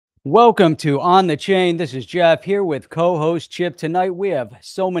Welcome to On the Chain. This is Jeff here with co-host Chip. Tonight we have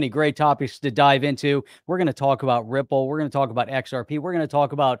so many great topics to dive into. We're going to talk about Ripple. We're going to talk about XRP. We're going to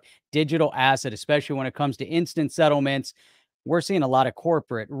talk about digital asset, especially when it comes to instant settlements. We're seeing a lot of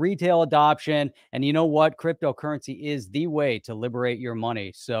corporate retail adoption. And you know what? Cryptocurrency is the way to liberate your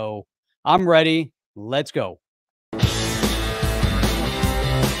money. So I'm ready. Let's go.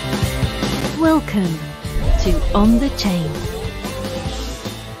 Welcome to On the Chain.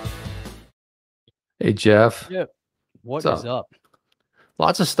 Hey, Jeff. Yeah. What is up?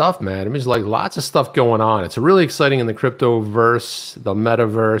 Lots of stuff, man. I mean, there's like lots of stuff going on. It's really exciting in the cryptoverse, the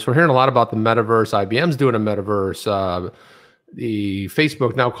metaverse. We're hearing a lot about the metaverse. IBM's doing a metaverse. The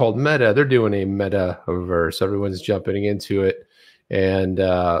Facebook, now called Meta, they're doing a metaverse. Everyone's jumping into it. And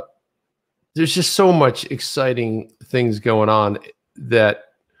there's just so much exciting things going on that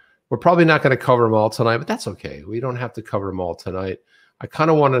we're probably not going to cover them all tonight, but that's okay. We don't have to cover them all tonight. I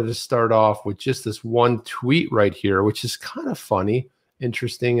kind of wanted to start off with just this one tweet right here, which is kind of funny,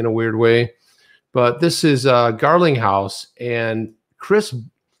 interesting in a weird way. But this is Garlinghouse and Chris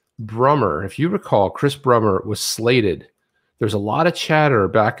Brummer. If you recall, Chris Brummer was slated. There's a lot of chatter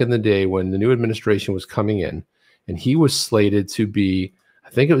back in the day when the new administration was coming in, and he was slated to be,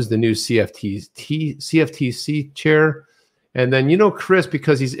 I think it was the new CFTC chair. And then, you know, Chris,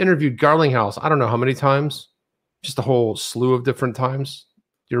 because he's interviewed Garlinghouse, I don't know how many times. Just a whole slew of different times.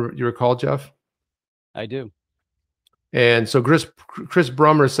 You recall, Jeff? I do. And so Chris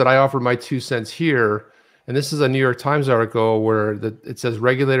Brummer said, I offer my 2 cents here. And this is a New York Times article where it says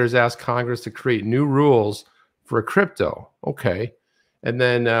regulators ask Congress to create new rules for crypto. Okay. And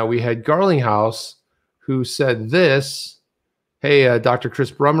then we had Garlinghouse who said this, hey, Dr. Chris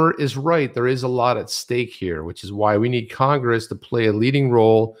Brummer is right. There is a lot at stake here, which is why we need Congress to play a leading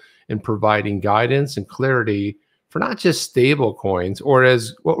role in providing guidance and clarity for not just stable coins, or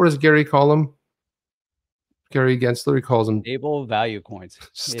as, what does Gary call them? Gary Gensler, he calls them Stable value coins.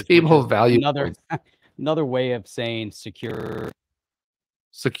 Stable value coins. Another way of saying secure.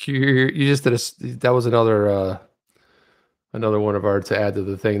 Secure. You just did that was another one of ours to add to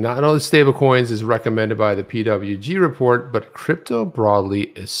the thing. Not only stable coins is recommended by the PWG report, but crypto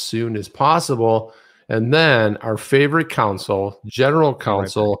broadly as soon as possible. And then our favorite counsel, general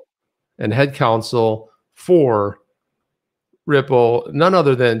counsel, and head counsel for Ripple, none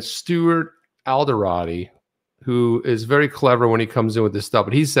other than Stuart Alderoty, who is very clever when he comes in with this stuff.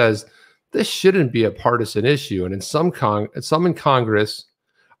 But he says this shouldn't be a partisan issue, and some in Congress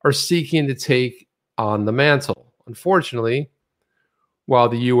are seeking to take on the mantle. Unfortunately, while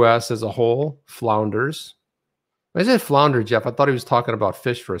the U.S. as a whole flounders, when I said flounder, Jeff, I thought he was talking about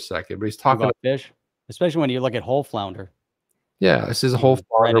fish for a second, but he's talking about fish, especially when you look at whole flounder. Yeah, this is a whole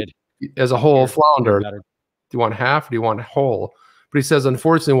flounder. As a whole flounder, do you want half or do you want whole? But he says,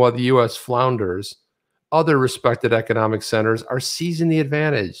 unfortunately, while the U.S. flounders, other respected economic centers are seizing the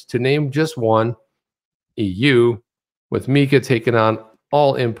advantage. To name just one, EU, with Mika taking on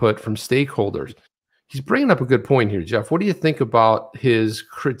all input from stakeholders. He's bringing up a good point here, Jeff. What do you think about his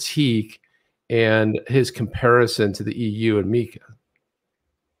critique and his comparison to the EU and Mika?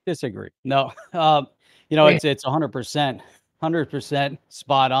 Disagree. No, you know, it's 100%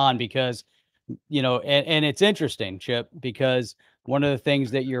 spot on, because, you know, and it's interesting, Chip, because one of the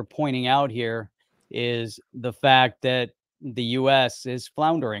things that you're pointing out here is the fact that the U.S. is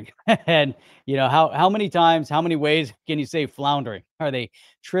floundering. And, you know, how many times, how many ways can you say floundering? Are they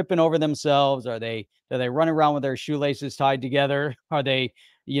tripping over themselves? Are they running around with their shoelaces tied together? Are they,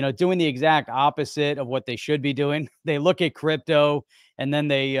 you know, doing the exact opposite of what they should be doing? They look at crypto and then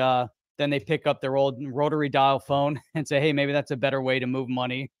they pick up their old rotary dial phone and say, hey, maybe that's a better way to move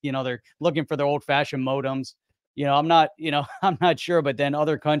money. You know, they're looking for their old fashioned modems. You know, I'm not sure, but then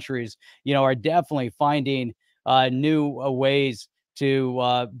other countries, you know, are definitely finding new ways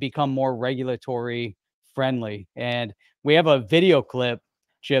to become more regulatory friendly. And we have a video clip,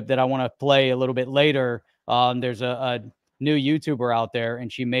 Chip, that I want to play a little bit later. There's a new YouTuber out there,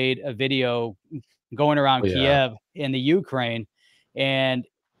 and she made a video going around Kyiv in the Ukraine, and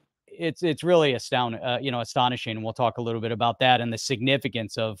it's really astonishing. And we'll talk a little bit about that and the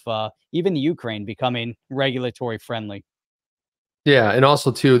significance of even Ukraine becoming regulatory friendly. Yeah, and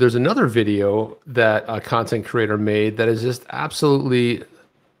also too, there's another video that a content creator made that is just absolutely,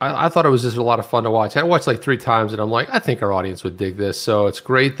 I thought it was just a lot of fun to watch. I watched like 3 times and I'm like, I think our audience would dig this. So it's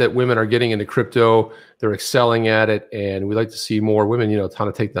great that women are getting into crypto. They're excelling at it. And we like to see more women, you know, kind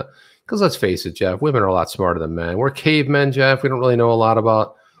of take the, because let's face it, Jeff, women are a lot smarter than men. We're cavemen, Jeff. We don't really know a lot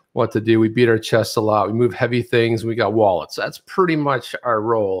about what to do. We beat our chests a lot. We move heavy things. We got wallets. That's pretty much our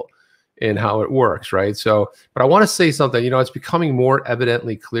role. in how it works, right? So, but I want to say something, it's becoming more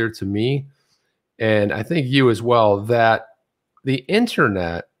evidently clear to me, and I think you as well, that the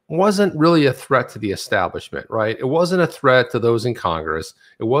internet wasn't really a threat to the establishment, right? It wasn't a threat to those in Congress.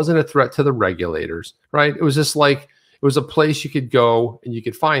 It wasn't a threat to the regulators, right? It was just like, it was a place you could go and you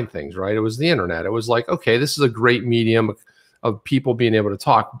could find things, right? It was the internet. It was like, okay, this is a great medium of people being able to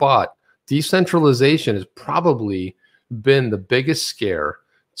talk, but decentralization has probably been the biggest scare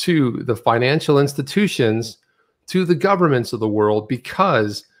to the financial institutions, to the governments of the world,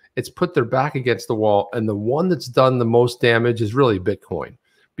 because it's put their back against the wall. And the one that's done the most damage is really Bitcoin.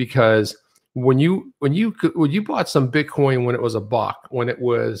 Because when you bought some Bitcoin when it was $1, when it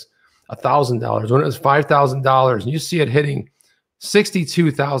was $1,000, when it was $5,000, and you see it hitting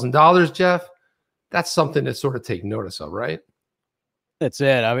 $62,000, Jeff, that's something to sort of take notice of, right? That's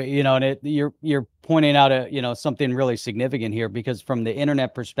it. I mean, and you're pointing out something really significant here, because from the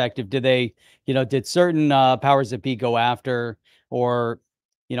internet perspective, did certain powers that be go after or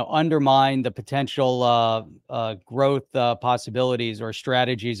undermine the potential growth possibilities or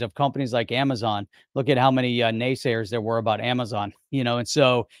strategies of companies like Amazon? Look at how many naysayers there were about Amazon, and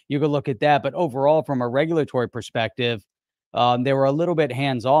so you could look at that. But overall, from a regulatory perspective, they were a little bit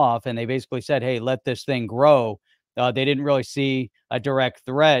hands off, and they basically said, hey, let this thing grow. They didn't really see a direct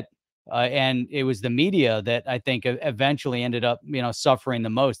threat. And it was the media that I think eventually ended up, suffering the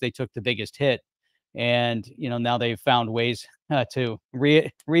most. They took the biggest hit. And, now they've found ways to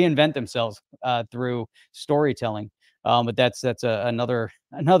reinvent themselves through storytelling. But that's another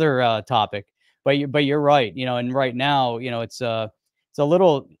topic. But you're right. And right now, it's a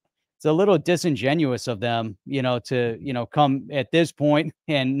little disingenuous of them, to come at this point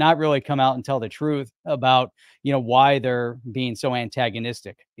and not really come out and tell the truth about, why they're being so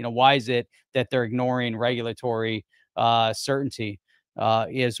antagonistic. Why is it that they're ignoring regulatory certainty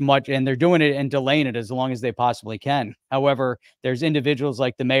as much, and they're doing it and delaying it as long as they possibly can. However, there's individuals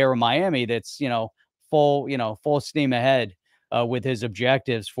like the mayor of Miami that's, full steam ahead with his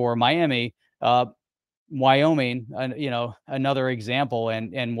objectives for Miami. Wyoming, another example,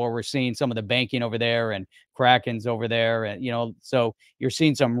 and where we're seeing some of the banking over there and Kraken's over there. And, so you're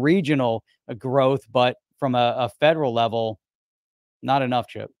seeing some regional growth, but from a federal level, not enough,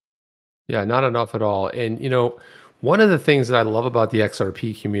 Chip. Yeah, not enough at all. And, one of the things that I love about the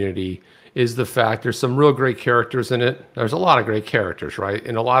XRP community is the fact there's some real great characters in it. There's a lot of great characters, right?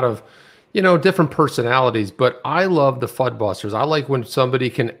 And a lot of, different personalities, but I love the FUD-busters. I like when somebody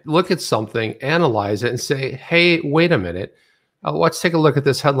can look at something, analyze it, and say, hey, wait a minute. Let's take a look at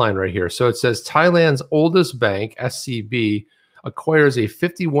this headline right here. So it says, Thailand's oldest bank, SCB, acquires a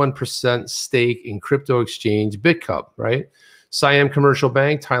 51% stake in crypto exchange BitCub, right? Siam Commercial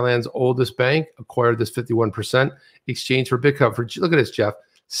Bank, Thailand's oldest bank, acquired this 51% exchange for BitCub for, look at this, Jeff,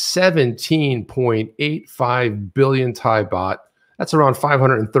 17.85 billion Thai baht. That's around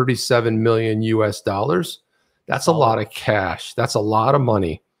 537 million US dollars. That's a lot of cash. That's a lot of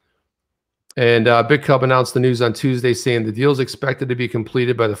money. And BitCub announced the news on Tuesday, saying the deal is expected to be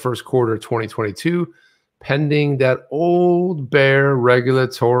completed by the first quarter of 2022, pending that old bear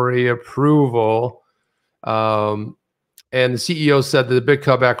regulatory approval. And the CEO said that the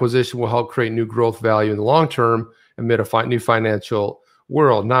BitCub acquisition will help create new growth value in the long term amid a new financial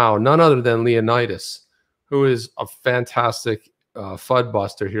world. Now, none other than Leonidas, who is a fantastic FUD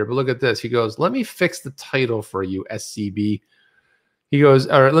buster here. But look at this. He goes, let me fix the title for you, SCB. He goes,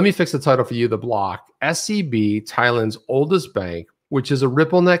 all right, let me fix the title for you, the block. SCB, Thailand's oldest bank, which is a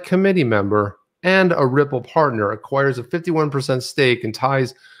RippleNet committee member and a Ripple partner, acquires a 51% stake in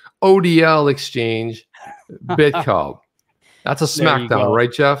Thai's ODL exchange, BitCub. That's a smackdown,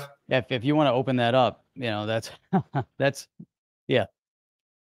 right, Jeff? If you want to open that up, that's yeah.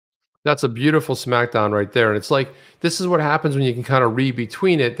 That's a beautiful smackdown right there. And it's like, this is what happens when you can kind of read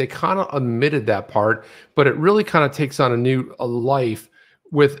between it. They kind of omitted that part, but it really kind of takes on a life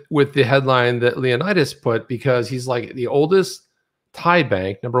with the headline that Leonidas put, because he's like the oldest Thai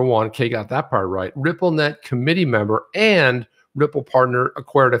bank, number one. Okay, got that part right. RippleNet committee member and Ripple partner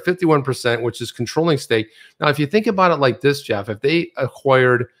acquired a 51%, which is controlling stake. Now, if you think about it like this, Jeff, if they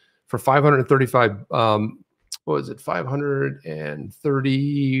acquired for 535, what was it,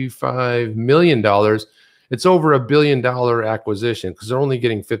 $535 million, it's over $1 billion acquisition, because they're only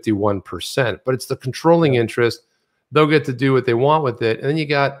getting 51%, but it's the controlling interest. They'll get to do what they want with it. And then you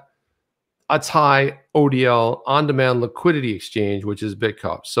got a Thai ODL on-demand liquidity exchange, which is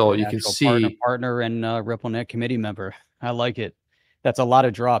BitCub. So you can see partner and RippleNet committee member. I like it. That's a lot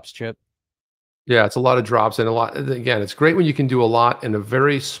of drops, Chip. Yeah, it's a lot of drops, and a lot. Again, it's great when you can do a lot in a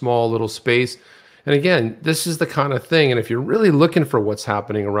very small little space. And again, this is the kind of thing. And if you're really looking for what's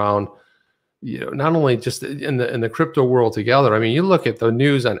happening around not only just in the crypto world together. I mean, you look at the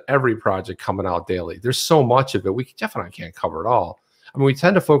news on every project coming out daily. There's so much of it. We definitely can't cover it all. I mean, we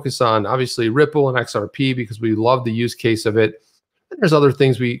tend to focus on obviously Ripple and XRP because we love the use case of it. And there's other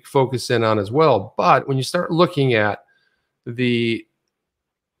things we focus in on as well. But when you start looking at the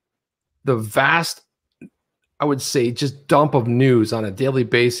vast, I would say, just dump of news on a daily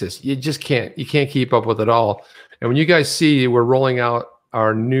basis, you can't keep up with it all. And when you guys see we're rolling out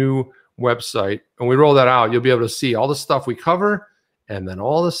our new website and we roll that out, you'll be able to see all the stuff we cover and then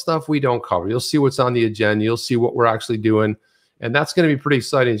all the stuff we don't cover. You'll see what's on the agenda. You'll see what we're actually doing. And that's going to be pretty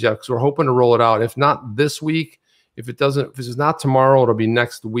exciting, Jeff, because we're hoping to roll it out. If not this week, if it's not tomorrow, it'll be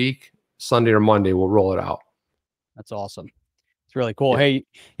next week, Sunday or Monday, we'll roll it out. That's awesome. It's really cool. Yeah.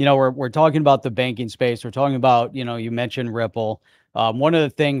 Hey, we're talking about the banking space. We're talking about, you mentioned Ripple. One of the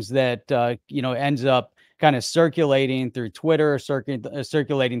things that, ends up kind of circulating through Twitter,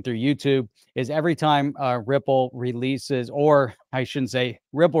 circulating through YouTube is every time Ripple releases, or I shouldn't say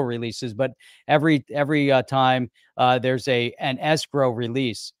Ripple releases, but every time there's an escrow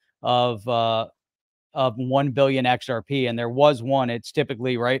release of 1 billion XRP, and there was one. It's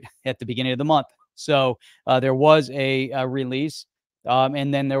typically right at the beginning of the month. So there was a release,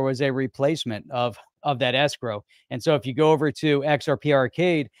 and then there was a replacement of that escrow. And so if you go over to XRP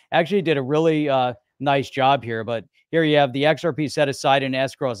Arcade, actually did a really nice job here. But here you have the XRP set aside and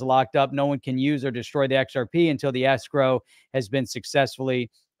escrow is locked up. No one can use or destroy the XRP until the escrow has been successfully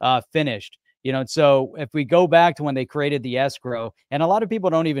finished. So if we go back to when they created the escrow, and a lot of people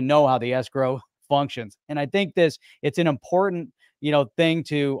don't even know how the escrow functions. And I think it's an important thing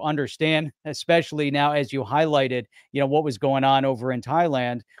to understand, especially now, as you highlighted, what was going on over in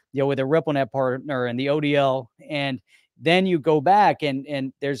Thailand, with a RippleNet partner and the ODL. And then you go back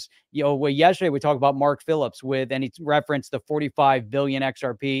and there's, yesterday we talked about Mark Phillips and he referenced the 45 billion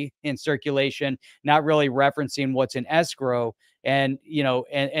XRP in circulation, not really referencing what's in escrow. And,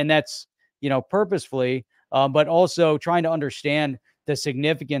 and that's, purposefully, but also trying to understand the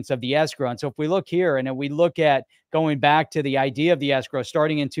significance of the escrow. And so if we look here and we look at going back to the idea of the escrow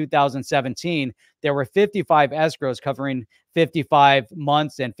starting in 2017, there were 55 escrows covering 55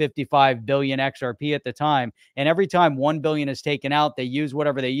 months and 55 billion XRP at the time. And every time 1 billion is taken out, they use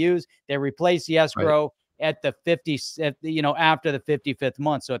whatever they use. They replace the escrow at the after the 55th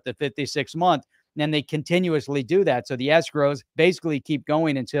month. So at the 56th month, and they continuously do that. So the escrows basically keep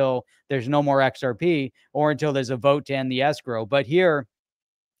going until there's no more XRP or until there's a vote to end the escrow. But here,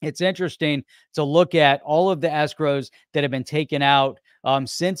 it's interesting to look at all of the escrows that have been taken out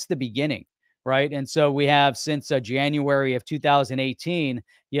since the beginning, right? And so we have since January of 2018,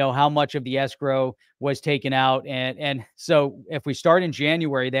 how much of the escrow was taken out. And so if we start in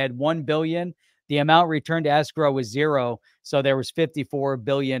January, they had 1 billion. The amount returned to escrow was 0. So there was 54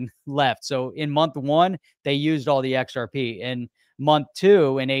 billion left. So in month 1, they used all the XRP. In month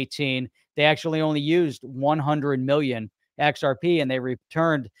 2 in 18, they actually only used 100 million XRP and they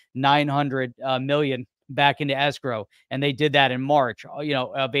returned 900 million back into escrow. And they did that in March,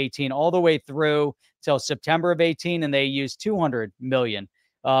 of 18, all the way through till September of 18. And they used 200 million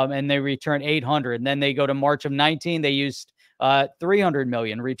and they returned 800. And then they go to March of 19, they used 300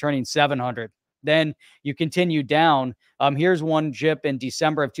 million, returning 700. Then you continue down. Here's one JIP in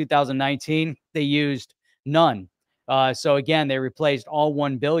December of 2019. They used none. So again, they replaced all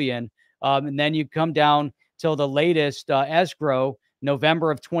 1 billion. And then you come down till the latest escrow,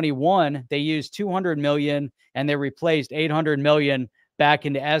 November of 21. They used 200 million and they replaced 800 million back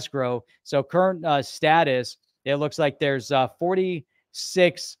into escrow. So current status, it looks like there's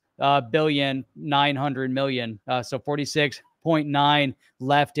 46 billion 900 million. So 46.9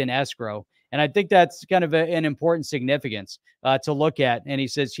 left in escrow. And I think that's kind of an important significance to look at. And he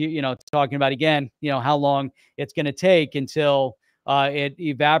says, talking about, again, how long it's going to take until it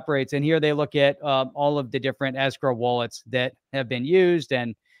evaporates. And here they look at all of the different escrow wallets that have been used.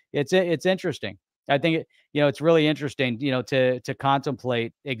 And it's interesting. I think, it's really interesting, to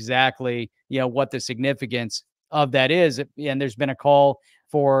contemplate exactly, what the significance of that is. And there's been a call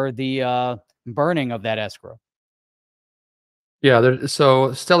for the burning of that escrow. Yeah,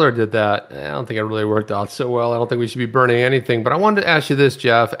 so Stellar did that. I don't think it really worked out so well. I don't think we should be burning anything. But I wanted to ask you this,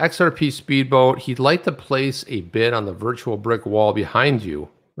 Jeff. XRP Speedboat, he'd like to place a bid on the virtual brick wall behind you.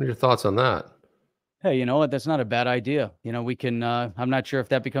 What are your thoughts on that? Hey, you know what? That's not a bad idea. We can, I'm not sure if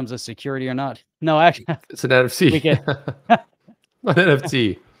that becomes a security or not. No, actually. It's an NFC. We could, an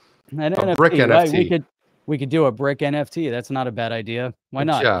NFT. An a NFT, brick NFT. Right? We could do a brick NFT. That's not a bad idea. Why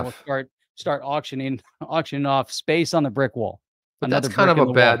not? Jeff. We'll start auctioning off space on the brick wall. But that's kind of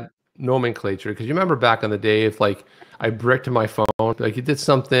a bad, nomenclature, because you remember back in the day, if like I bricked my phone, like you did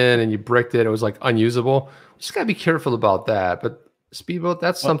something and you bricked it, it was like unusable. We just gotta be careful about that. But Speedboat,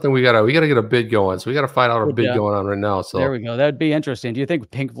 that's something we gotta get a bid going. So we gotta find out a bid going on right now. So there we go. That'd be interesting. Do you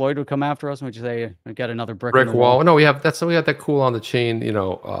think Pink Floyd would come after us? Would you say we got another brick in the wall? No, we got that cool on the chain,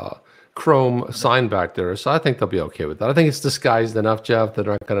 chrome sign back there. So I think they'll be okay with that. I think it's disguised enough, Jeff. They're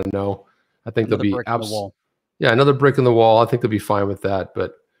not gonna know. I think they'll be yeah, another brick in the wall. I think they'll be fine with that.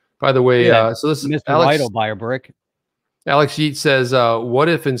 But by the way, so this is Mr. White will buy a brick. Alex Yeet says, what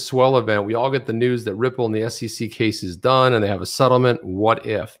if in swell event we all get the news that Ripple and the SEC case is done and they have a settlement? What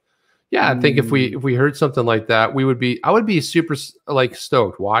if? Yeah, I think if we heard something like that, I would be super like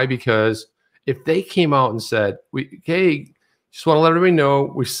stoked. Why? Because if they came out and said, hey, just want to let everybody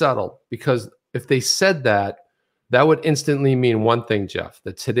know we settled. Because if they said that, that would instantly mean one thing, Jeff,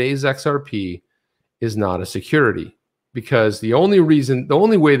 that today's XRP is not a security. Because the only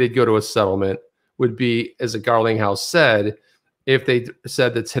way they'd go to a settlement would be, as a Garlinghouse said, if they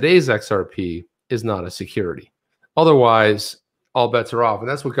said that today's XRP is not a security. Otherwise, all bets are off. And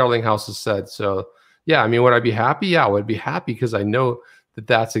that's what Garlinghouse has said. So, yeah, I mean, would I be happy? Yeah, I would be happy because I know that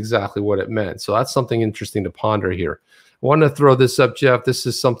that's exactly what it meant. So that's something interesting to ponder here. I want to throw this up, Jeff. This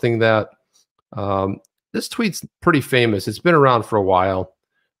is something that this tweet's pretty famous. It's been around for a while,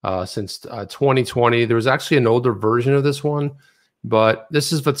 since 2020. There was actually an older version of this one. But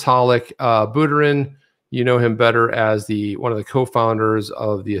this is Vitalik Buterin. You know him better as one of the co-founders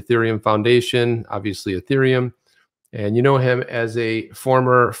of the Ethereum Foundation, obviously Ethereum. And you know him as a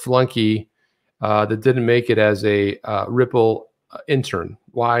former flunky that didn't make it as a Ripple intern.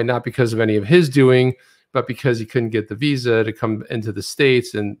 Why? Not because of any of his doing, but because he couldn't get the visa to come into the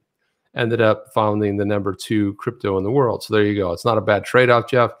States and ended up founding the #2 crypto in the world. So there you go. It's not a bad trade-off,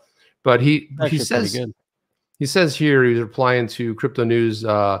 Jeff. But he says... He says here, he's replying to Crypto News,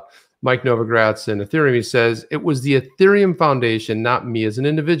 Mike Novogratz and Ethereum. He says, it was the Ethereum Foundation, not me as an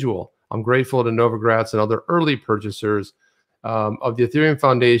individual. I'm grateful to Novogratz and other early purchasers of the Ethereum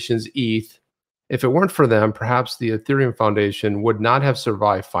Foundation's ETH. If it weren't for them, perhaps the Ethereum Foundation would not have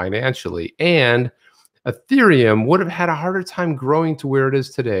survived financially. And Ethereum would have had a harder time growing to where it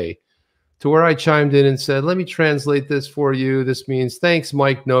is today. To where I chimed in and said, let me translate this for you. This means, thanks,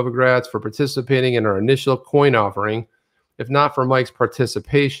 Mike Novogratz, for participating in our initial coin offering. If not for Mike's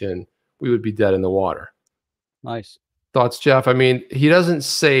participation, we would be dead in the water. Nice. Thoughts, Jeff? I mean, he doesn't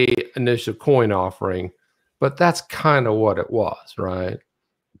say initial coin offering, but that's kind of what it was, right?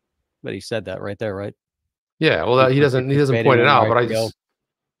 But he said that right there, right? Yeah, well, he doesn't point it out, but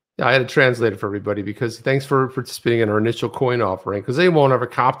I had to translate it for everybody because thanks for participating in our initial coin offering, because they won't ever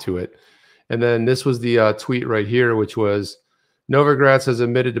cop to it. And then this was the tweet right here, which was Novogratz has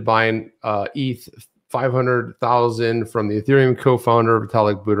admitted to buying ETH 500,000 from the Ethereum co-founder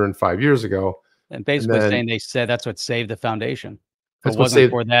Vitalik Buterin 5 years ago. And basically saying they said that's what saved the foundation. If it wasn't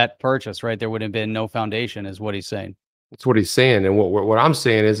for that purchase, right, there would have been no foundation, is what he's saying. That's what he's saying. And what I'm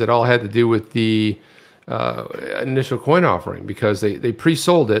saying is it all had to do with the initial coin offering, because they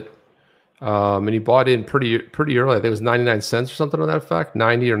pre-sold it. And he bought in pretty early. I think it was 99 cents or something on that effect,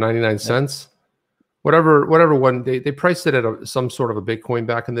 90 or 99 cents, whatever one. They priced it at some sort of a Bitcoin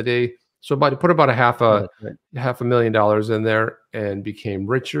back in the day. So put about half a million dollars in there and became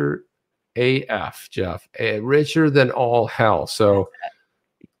richer AF, Jeff, richer than all hell. So,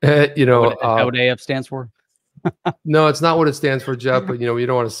 what AF stands for? No, it's not what it stands for, Jeff. But you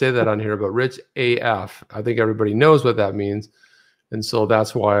don't want to say that on here. But rich AF, I think everybody knows what that means. And so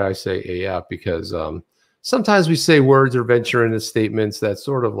that's why I say AF, because sometimes we say words or venture into statements that's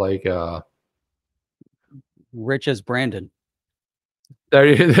sort of like rich as Brandon. There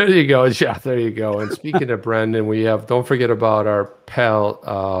you go, Jeff. There you go. And speaking of Brandon, don't forget about our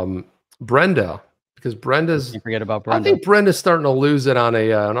pal Brenda, because Brenda's. Can't forget about Brenda. I think Brenda's starting to lose it on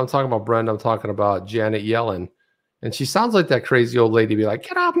and I'm talking about Brenda. I'm talking about Janet Yellen, and she sounds like that crazy old lady. Be like,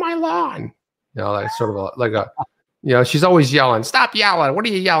 get off my lawn. Like sort of like a. She's always yelling, stop yelling. What are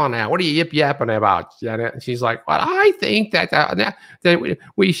you yelling at? What are you yip-yapping about? And she's like, well, I think that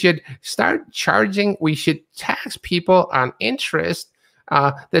we should start charging, we should tax people on interest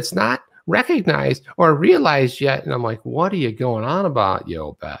that's not recognized or realized yet. And I'm like, what are you going on about,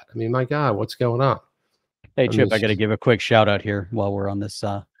 yo, Bat? I mean, my God, what's going on? Hey, Chip, I got to give a quick shout out here while we're on this.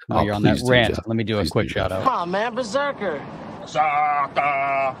 You're on that rant. Let me do a quick shout out. Come on, man, Berserker.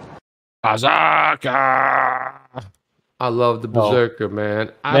 Berserker. Berserker. I love the Berserker,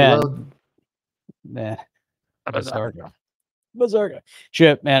 man. I love Berserker.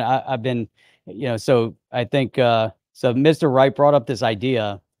 Chip, man, I've been, so I think so Mr. Wright brought up this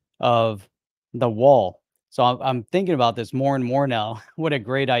idea of the wall. So I'm thinking about this more and more now. What a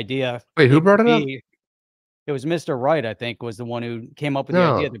great idea Wait, who it brought could it up? be. It was Mr. Wright, I think, was the one who came up with the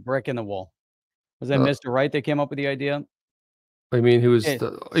idea of No. the brick in the wall. Was that Uh, Mr. Wright that came up with the idea? I mean, who was Yeah,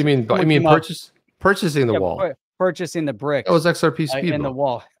 the? I someone mean, came up, purchasing the yeah, wall. purchasing the That was bricks XRP in the Speedboat.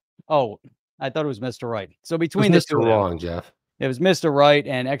 wall. Oh, I thought it was Mr. Wright. So It was between the Mr. two of them, Wrong, Jeff. it was Mr. Wright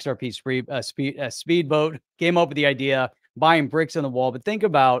and XRP Speedboat came up with the idea buying bricks in the wall. But think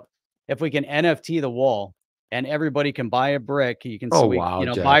about if we can NFT the wall and everybody can buy a brick. You can Oh we wow,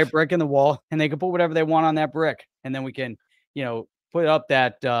 buy a Jeff. brick in the wall and they can put whatever they want on that brick, and then we can put up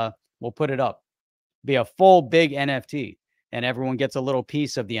that we'll put it up, be a full big NFT, and everyone gets a little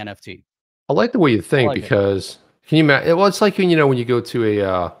piece of the NFT. I like the way you think, like it. because can you imagine? Well, it's like when you go to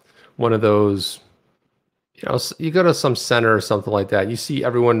a one of those, you go to some center or something like that. You see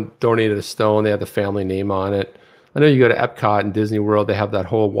everyone donated a stone. They have the family name on it. I know you go to Epcot and Disney World. They have that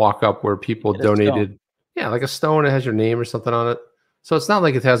whole walk up where people Get a stone. donated, yeah, like a stone. It has your name or something on it. So it's not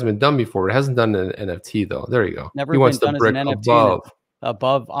like it hasn't been done before. It hasn't done an NFT though. There you go. Never He been wants the done as brick an NFT. above.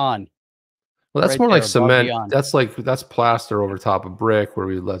 Above on. Well, that's Right more there, like above, cement. beyond. That's plaster over top of brick where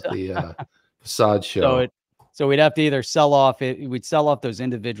we let the facade show. So we'd have to either sell off it. We'd sell off those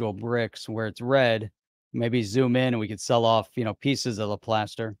individual bricks where it's red. Maybe zoom in and we could sell off, pieces of the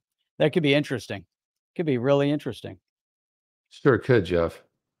plaster. That could be interesting. Could be really interesting. Sure could, Jeff.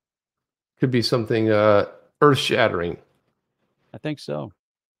 Could be something earth-shattering. I think so.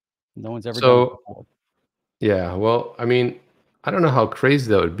 No one's ever done So, it before. yeah, well, I mean, I don't know how crazy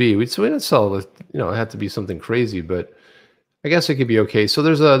that would be. We didn't sell it, it had to be something crazy, but I guess it could be okay. So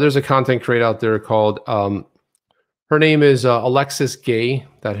there's a content creator out there called her name is Alexis Gay.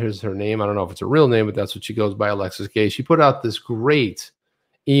 That is her name. I don't know if it's a real name, but that's what she goes by, Alexis Gay. She put out this great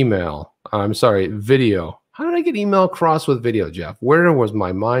video. How did I get email crossed with video, Jeff? Where was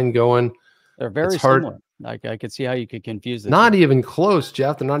my mind going? They're very similar. I could see how you could confuse this. Not even close,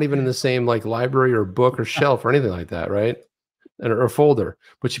 Jeff. They're not even in the same like library or book or shelf or anything like that, right? Or folder.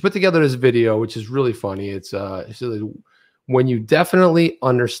 But she put together this video, which is really funny. It's when you definitely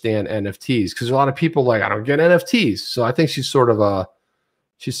understand NFTs, because a lot of people like, I don't get NFTs. So I think she's sort of like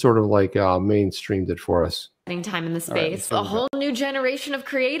mainstreamed it for us. Time in the space, a whole new generation of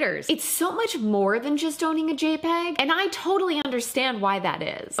creators. It's so much more than just owning a JPEG, and I totally understand why that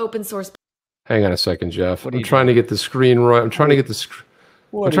is. Open source. Hang on a second, Jeff. I'm trying to get the screen right. I'm trying to get the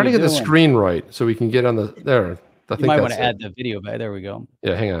screen right so we can get on the there. I think you might want to add the video back. There we go.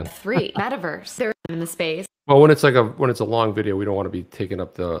 Yeah, hang on. 3 metaverse. They're in the space. Well, when it's a long video, we don't want to be taking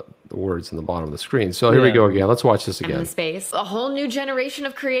up the words in the bottom of the screen. So here we go again. Let's watch this again. In the space, a whole new generation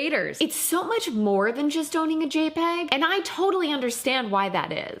of creators. It's so much more than just owning a JPEG, and I totally understand why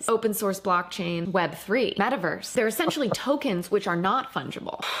that is. Open source blockchain, Web3, metaverse. They're essentially tokens which are not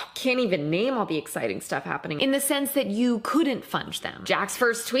fungible. Can't even name all the exciting stuff happening in the sense that you couldn't funge them. Jack's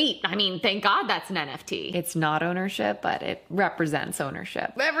first tweet. I mean, thank God that's an NFT. It's not ownership, but it represents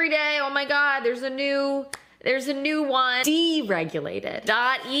ownership. Every day, oh my God, there's a new one. Deregulated.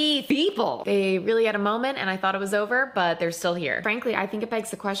 .eth. People. They really had a moment and I thought it was over, but they're still here. Frankly, I think it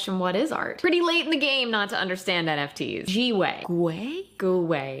begs the question, what is art? Pretty late in the game not to understand NFTs. Gwei.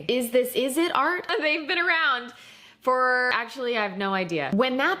 Gwei. Is it art? They've been around for, actually, I have no idea.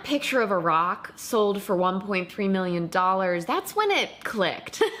 When that picture of a rock sold for $1.3 million, that's when it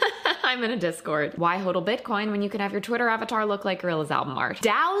clicked. I'm in a Discord. Why hodl Bitcoin when you can have your Twitter avatar look like Gorilla's album art?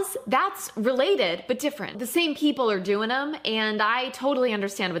 DAOs, that's related, but different. The same people are doing them, and I totally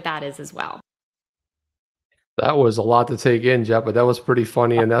understand what that is as well. That was a lot to take in, Jeff, but that was pretty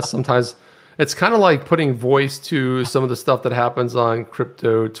funny. And that's sometimes, it's kind of like putting voice to some of the stuff that happens on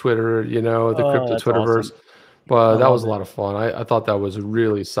crypto Twitter, the crypto Twitterverse. Awesome. But that was a lot of fun. I thought that was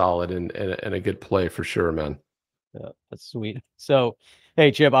really solid and a good play for sure, man. Yeah, that's sweet. So,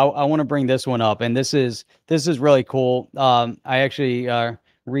 hey, Chip, I want to bring this one up, and this is really cool. I actually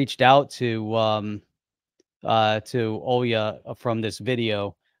reached out to Olya from this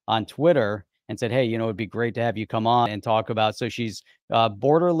video on Twitter and said, hey, it'd be great to have you come on and talk about. So she's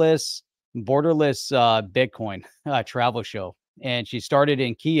Borderless Bitcoin travel show, and she started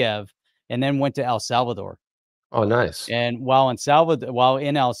in Kyiv and then went to El Salvador. Oh, nice. And while in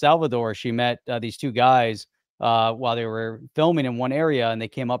El Salvador, she met these two guys while they were filming in one area, and they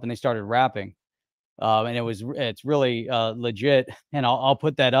came up and they started rapping. And it's really legit. And I'll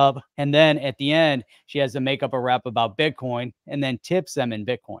put that up. And then at the end, she has to make up a rap about Bitcoin and then tips them in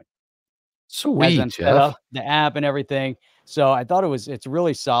Bitcoin. Sweet, Jeff. The app and everything. So I thought it's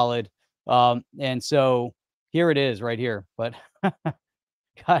really solid. And so here it is right here. But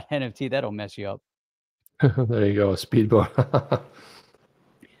God, NFT, that'll mess you up. There you go, speedboat.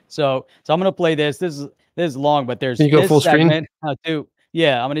 So I'm gonna play this. This this is long, but there's Can you go this full screen? segment.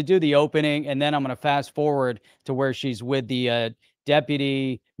 Yeah, I'm going to do the opening, and then I'm going to fast forward to where she's with the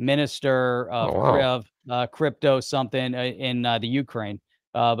deputy minister of, Oh, wow. crypto something in the Ukraine.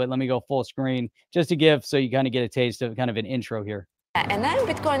 But let me go full screen just to give, so you kind of get a taste of kind of an intro here. And I'm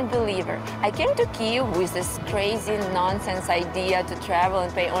a Bitcoin believer. I came to Kyiv with this crazy nonsense idea to travel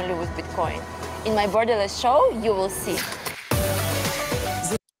and pay only with Bitcoin. In my Borderless show, you will see.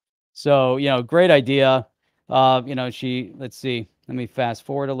 So, great idea. Let's see, let me fast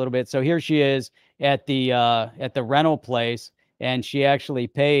forward a little bit. So here she is at the rental place, and she actually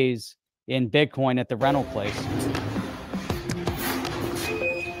pays in Bitcoin at the rental place.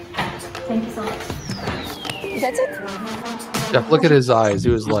 Thank you so much. That's it? Jeff, look at his eyes. He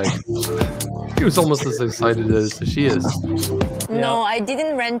was almost as excited as she is. No, I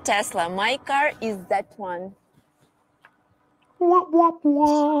didn't rent Tesla. My car is that one.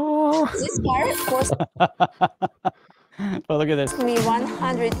 This car cost But look at this. me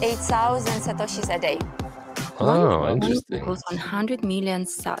 108,000 satoshis a day. Oh, interesting. Equals 100 million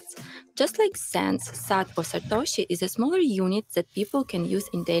sats. Just like cents, sat or satoshi is a smaller unit that people can use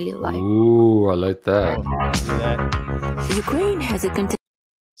in daily life. Ooh, I like that. Ukraine has a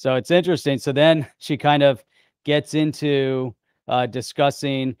So it's interesting. So then she kind of gets into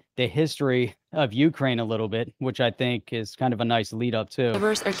discussing the history of Ukraine a little bit, which I think is kind of a nice lead up too.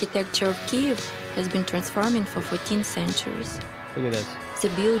 diverse architecture of Kyiv has been transforming for 14 centuries. Look at this. The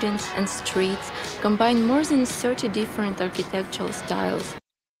buildings and streets combine more than 30 different architectural styles.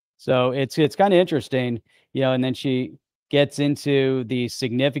 So it's kind of interesting, and then she gets into the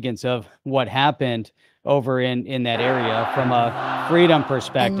significance of what happened over in that area from a freedom And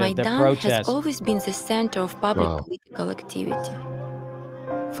perspective, the Maidan has protests. always been the center of public Wow. political activity.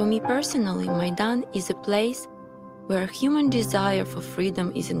 For me personally, Maidan is a place where human desire for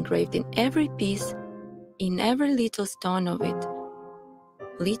freedom is engraved in every piece, in every little stone of it,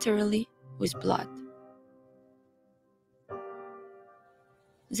 literally with blood.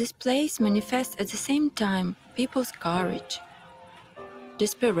 This place manifests at the same time people's courage,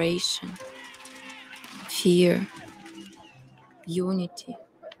 desperation, fear, unity,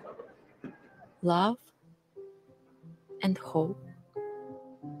 love, and hope.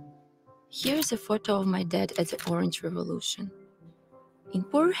 Here's a photo of my dad at the Orange Revolution. In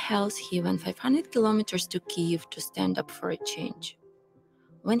poor health, he went 500 kilometers to Kyiv to stand up for a change.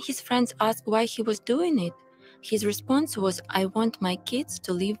 When his friends asked why he was doing it, his response was, "I want my kids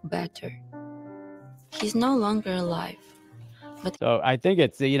to live better." He's no longer alive. So I think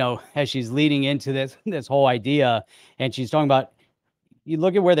it's, as she's leading into this whole idea, and she's talking about, you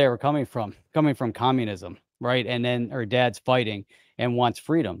look at where they were coming from communism, right? And then her dad's fighting and wants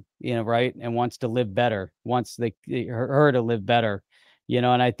freedom, right? And wants to live better, wants her to live better,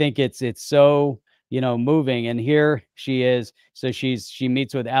 and I think it's so, moving. And here she is. So she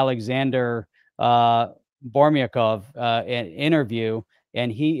meets with Alexander Bormyakov, an interview,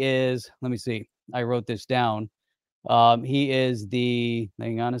 and he is, let me see, I wrote this down. He is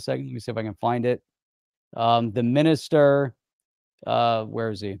hang on a second, let me see if I can find it. The minister,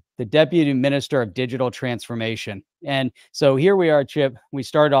 where is he? The deputy minister of digital transformation. And so here we are, Chip. We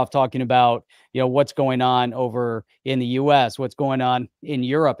started off talking about, what's going on over in the US, what's going on in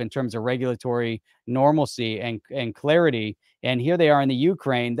Europe in terms of regulatory normalcy and clarity. And here they are in the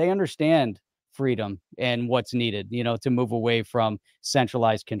Ukraine. They understand freedom and what's needed, to move away from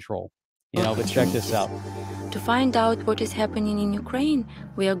centralized control. But check this out. To find out what is happening in Ukraine,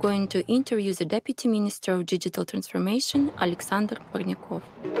 we are going to interview the Deputy Minister of Digital Transformation, Alexander Pornikov.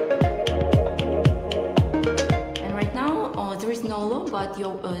 And right now, there is no law, but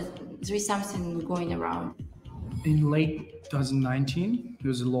there is something going around. In late 2019, there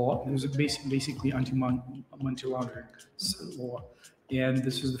was a law. It was basically anti-money laundering law. And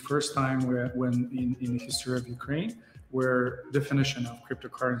this is the first time when in the history of Ukraine, where definition of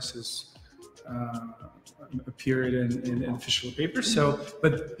cryptocurrencies appeared in official papers. So,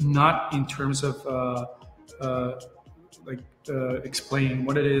 but not in terms of explaining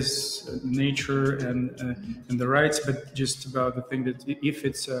what it is, nature and the rights, but just about the thing that if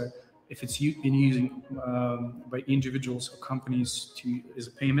it's been using by individuals or companies as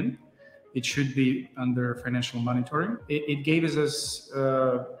a payment, it should be under financial monitoring. It gave us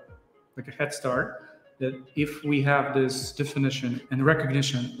like a head start that if we have this definition and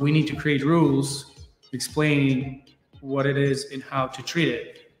recognition, we need to create rules explaining what it is and how to treat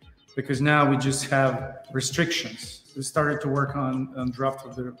it. Because now we just have restrictions. We started to work on draft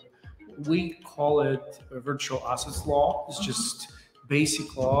of we call it a virtual assets law. It's just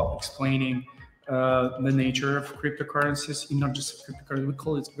basic law explaining the nature of cryptocurrencies, and not just cryptocurrency. We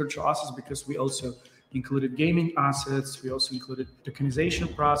call it virtual assets because we also included gaming assets. We also included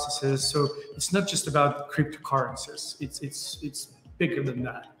tokenization processes. So it's not just about cryptocurrencies. It's bigger than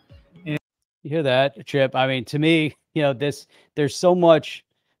that. You hear that, Chip? I mean, to me, there's so much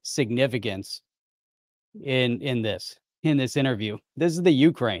significance in this interview. This is the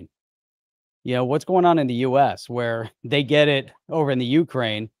Ukraine. What's going on in the US where they get it over in the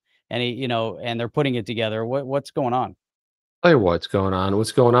Ukraine and and they're putting it together. What's going on? Tell you what's going on.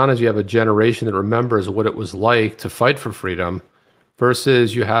 What's going on is you have a generation that remembers what it was like to fight for freedom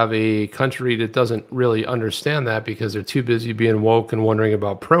versus you have a country that doesn't really understand that because they're too busy being woke and wondering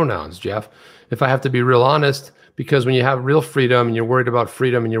about pronouns, Jeff. If I have to be real honest, because when you have real freedom and you're worried about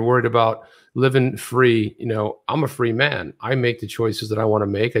freedom and you're worried about living free, I'm a free man. I make the choices that I want to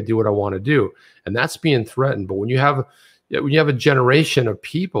make. I do what I want to do. And that's being threatened. But when you have a generation of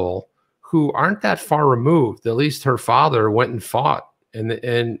people who aren't that far removed, at least her father went and fought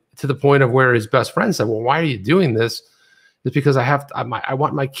and to the point of where his best friend said, well, why are you doing this? It's because I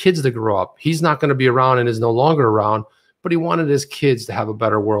want my kids to grow up. He's not going to be around and is no longer around, but he wanted his kids to have a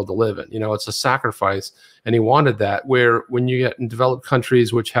better world to live in. It's a sacrifice. And he wanted that, where when you get in developed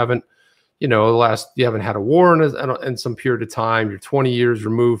countries, which haven't, you haven't had a war in some period of time, you're 20 years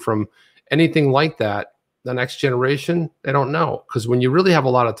removed from anything like that, the next generation, they don't know. Because when you really have a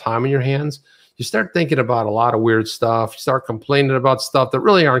lot of time in your hands, you start thinking about a lot of weird stuff. You start complaining about stuff that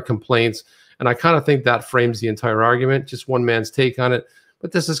really aren't complaints. And I kind of think that frames the entire argument, just one man's take on it.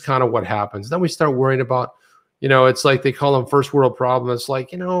 But this is kind of what happens. Then we start worrying about, it's like they call them first world problems. It's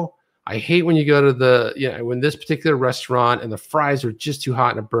like, I hate when you go to when this particular restaurant and the fries are just too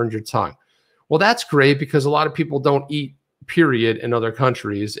hot and it burns your tongue. Well, that's great because a lot of people don't eat, period, in other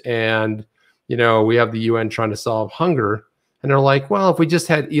countries. And, we have the UN trying to solve hunger. And they're like, well, if we just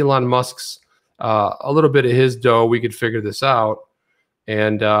had Elon Musk's, a little bit of his dough, we could figure this out.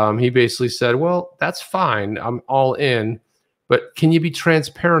 And he basically said, well, that's fine. I'm all in. But can you be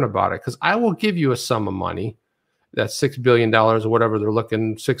transparent about it? Because I will give you a sum of money. That's $6 billion or whatever they're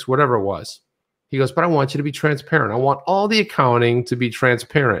looking, whatever it was. He goes, but I want you to be transparent. I want all the accounting to be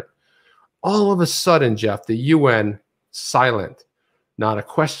transparent. All of a sudden, Jeff, the UN, silent. Not a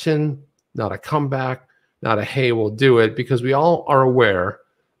question, not a comeback, not a, hey, we'll do it. Because we all are aware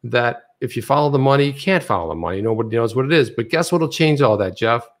that if you follow the money, you can't follow the money. Nobody knows what it is. But guess what will change all that,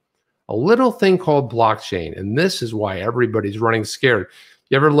 Jeff? A little thing called blockchain. And this is why everybody's running scared.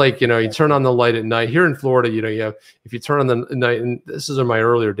 You ever you turn on the light at night here in Florida, if you turn on the night, and this is in my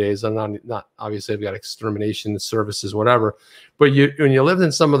earlier days, I'm not obviously I've got extermination services, whatever. But when you lived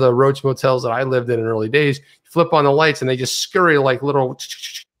in some of the roach motels that I lived in early days, you flip on the lights and they just scurry like little,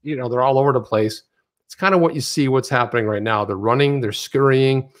 they're all over the place. It's kind of what you see what's happening right now. They're running, they're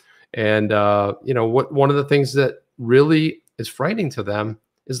scurrying. And, one of the things that really is frightening to them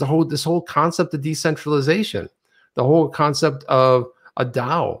is this whole concept of decentralization, the whole concept of a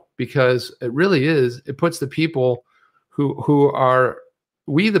DAO, because it really is, it puts the people who are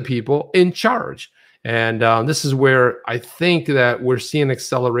we the people in charge. And this is where I think that we're seeing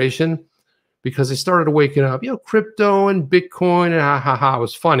acceleration because they started waking up, crypto and Bitcoin and it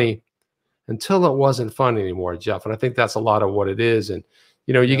was funny until it wasn't fun anymore, Jeff. And I think that's a lot of what it is. And,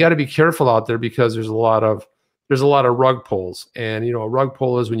 you got to be careful out there because there's a lot of rug pulls. And, a rug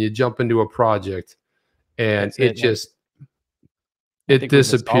pull is when you jump into a project and it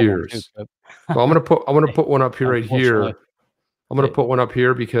disappears. Well, I'm gonna put one up here right here. I'm gonna put one up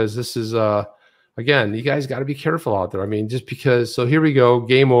here because this is again, you guys got to be careful out there. I mean, just because. So here we go.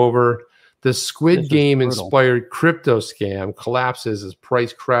 Game over. The Squid-Game inspired crypto scam collapses as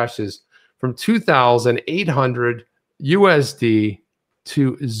price crashes from 2,800 USD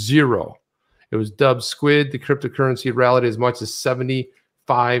to zero. It was dubbed Squid. The cryptocurrency rallied as much as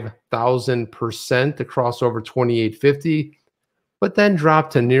 75,000% across over 2850. But then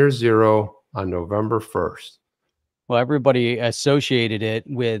dropped to near zero on November 1st. Well, everybody associated it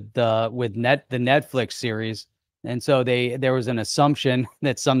with the Netflix series, and so there was an assumption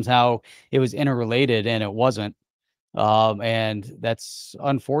that somehow it was interrelated, and it wasn't. And that's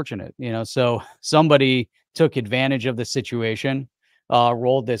unfortunate, So somebody took advantage of the situation,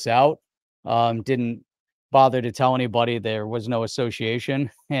 rolled this out, didn't bother to tell anybody there was no association,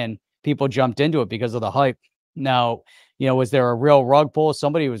 and people jumped into it because of the hype. Now, was there a real rug pull?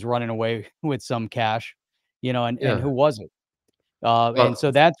 Somebody was running away with some cash, and who was it? And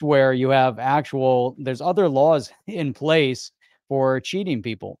so that's where you have there's other laws in place for cheating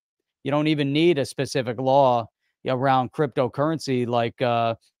people. You don't even need a specific law around cryptocurrency like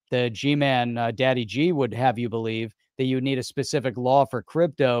the G-Man, Daddy G would have you believe that you need a specific law for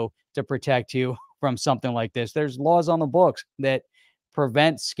crypto to protect you from something like this. There's laws on the books that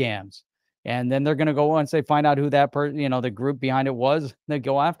prevent scams. and then they're going to go once they find out who that person, you know, the group behind it was, they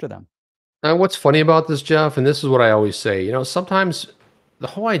go after them. And what's funny about this, Jeff, and this is what I always say, you know, sometimes the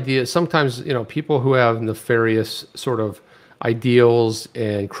whole idea, sometimes, you know, people who have nefarious sort of ideals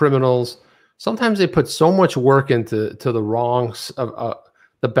and criminals, sometimes they put so much work into the wrongs of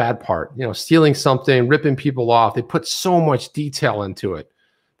the bad part, you know, stealing something, ripping people off. They put so much detail into it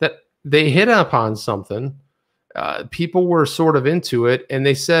that they hit upon something. People were sort of into it, and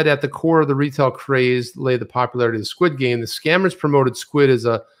they said at the core of the retail craze lay the popularity of the Squid Game. The scammers promoted Squid as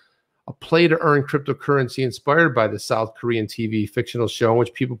a play to earn cryptocurrency inspired by the South Korean TV fictional show in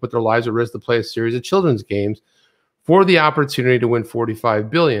which people put their lives at risk to play a series of children's games for the opportunity to win $45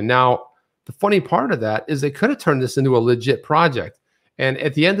 billion. Now, the funny part of that is they could have turned this into a legit project. And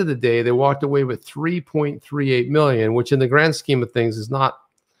at the end of the day, they walked away with $3.38 million, which in the grand scheme of things is not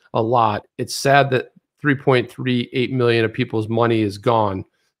a lot. It's sad that $3.38 million of people's money is gone.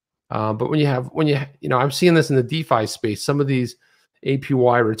 But when you know, I'm seeing this in the DeFi space, some of these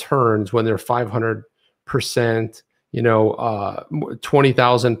APY returns when they're 500%, you know,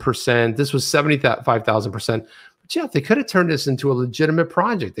 20,000%. This was 75,000%. But yeah, they could have turned this into a legitimate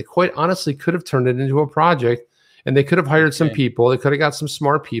project. They quite honestly could have turned it into a project, and they could have hired some people. They could have got some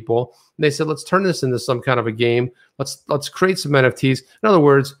smart people, and they said, let's turn this into some kind of a game. Let's create some NFTs. In other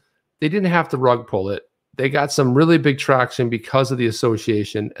words, they didn't have to rug pull it. They got some really big traction because of the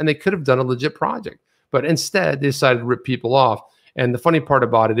association, and they could have done a legit project. But instead, they decided to rip people off. And the funny part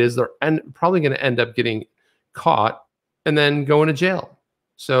about it is they're probably going to end up getting caught and then going to jail.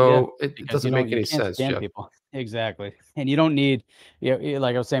 So it doesn't make any sense. People. Exactly. And you don't need, you know,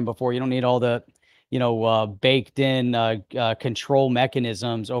 like I was saying before, you don't need all the, you know, baked in control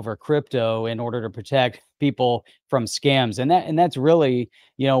mechanisms over crypto in order to protect people from scams. And that's really,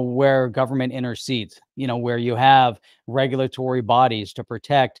 you know, where government intercedes, you know, where you have regulatory bodies to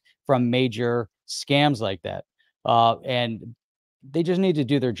protect from major scams like that. And they just need to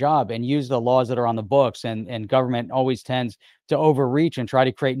do their job and use the laws that are on the books. And government always tends to overreach and try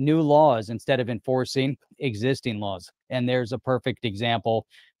to create new laws instead of enforcing existing laws. And there's a perfect example.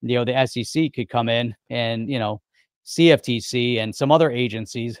 You know, the SEC could come in and, you know, CFTC and some other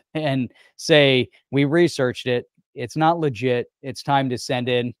agencies and say, we researched it. It's not legit. It's time to send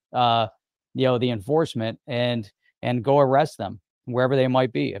in, you know, the enforcement and go arrest them wherever they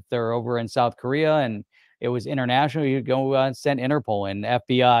might be. If they're over in South Korea and it was international, you go send Interpol and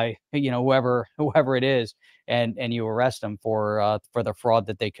FBI, you know, whoever it is, and you arrest them for the fraud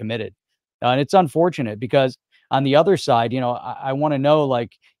that they committed. And it's unfortunate because on the other side, you know, I want to know,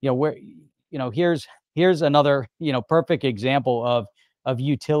 like, you know, where, you know, here's another, you know, perfect example of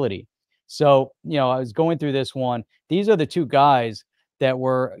utility. So, you know, I was going through this one. These are the two guys that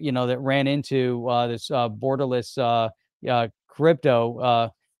were, you know, that ran into this Borderless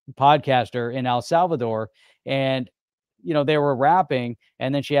crypto podcaster in El Salvador, and you know, they were rapping,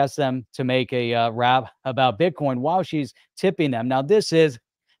 and then she asked them to make a rap about Bitcoin while she's tipping them. Now this is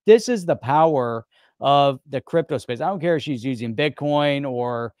the power of the crypto space. I don't care if she's using Bitcoin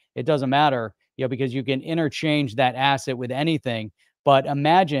or it doesn't matter, you know, because you can interchange that asset with anything. But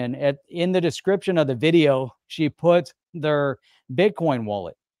imagine in the description of the video, she puts their Bitcoin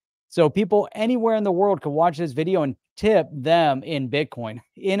wallet. So people anywhere in the world could watch this video and tip them in Bitcoin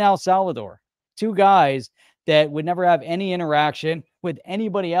in El Salvador. Two guys that would never have any interaction with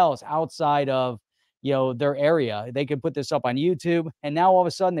anybody else outside of, you know, their area. They could put this up on YouTube, and now all of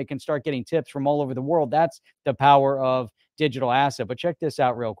a sudden they can start getting tips from all over the world. That's the power of digital asset. But check this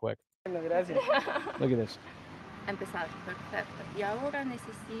out real quick. Look at this.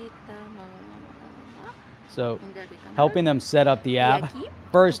 So helping them set up the app.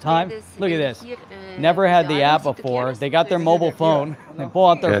 First time. Look at this. Never had the app before. They got their mobile phone. They pull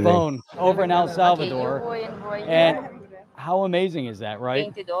out their phone over in El Salvador. And how amazing is that,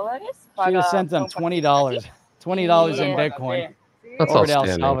 right? She just sent them $20 in Bitcoin. That's over to El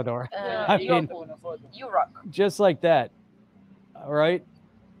Salvador. I mean, just like that. All right.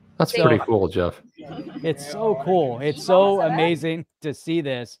 That's pretty cool, Jeff. It's so cool. It's so amazing to see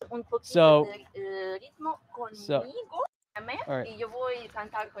this. So all right.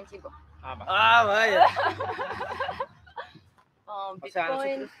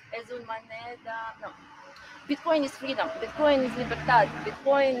 Bitcoin es una moneda. No. Bitcoin is freedom. Bitcoin is libertad.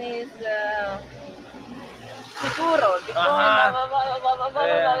 Bitcoin is futuro. Bitcoin.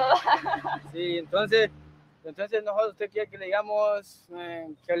 Sí, entonces nosotros usted quiere que le digamos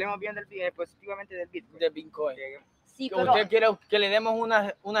que hablemos bien positivamente del Bitcoin. Del Bitcoin. Sí, pero usted quiere que le demos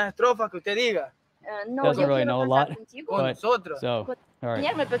unas estrofas que usted diga. No, yo really know a lot, con nosotros. So, all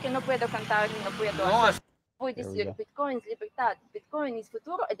right. Porque no puedo cantar, no puedo hacer Puoi dizer Bitcoin es libertad, Bitcoin es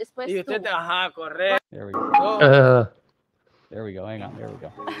futuro y después Y usted, ajá, correcto. There we go. There we go. Hang on. There we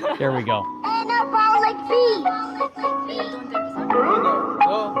go. There we go. Uno,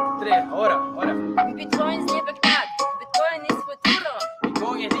 dos, tres. Ahora. Bitcoin es libertad, Bitcoin es futuro.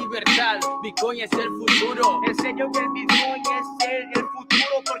 Bitcoin es libertad, Bitcoin es el futuro. En serio que el Bitcoin es el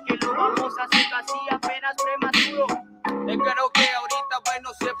futuro, porque lo vamos a hacer así apenas prematuro. Es claro que ahorita bueno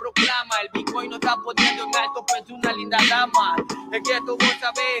se proclama, el Bitcoin nos está poniendo en alto, pues una linda dama. Es que tú vos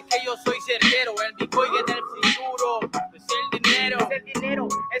sabés que yo soy certero, el Bitcoin es el futuro, es el dinero. Es el dinero,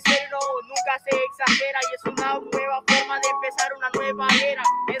 en serio nunca se exagera y es una nueva forma de empezar una nueva era.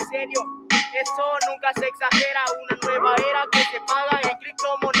 En serio, eso nunca se exagera, una nueva era que se paga en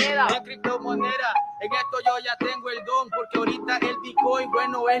criptomoneda. En criptomoneda, en esto yo ya tengo el don, porque ahorita el Bitcoin,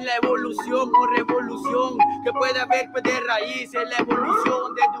 bueno, es la evolución o revolución que puede haber de raíz, es la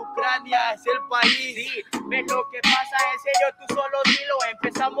evolución desde Ucrania, es el país. Sí, ves lo que pasa, en serio, tú solo dilo.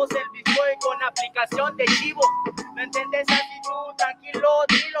 Empezamos el Bitcoin con aplicación de chivo. ¿Me entiendes? Así tú tranquilo,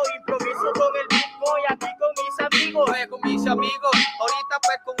 dilo. Improviso con el Bitcoin aquí con mis amigos. Con mis amigos, ahorita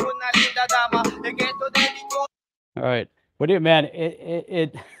pues con una linda dama. En esto de Bitcoin. All right. What do you, man?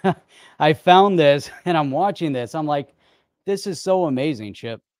 I found this and I'm watching this. I'm like, this is so amazing,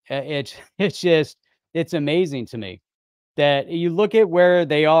 Chip. It's amazing to me that you look at where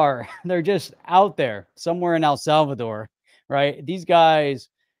they are. They're just out there somewhere in El Salvador, right? These guys,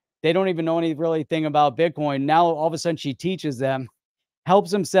 they don't even know any really thing about Bitcoin. Now, all of a sudden she teaches them, helps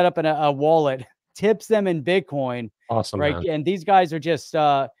them set up a wallet, tips them in Bitcoin. Awesome, right? Man. And these guys are just,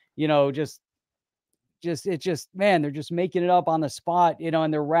 man, they're just making it up on the spot,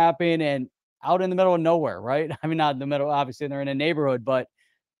 and they're rapping and out in the middle of nowhere, right? I mean, not in the middle, obviously they're in a neighborhood, but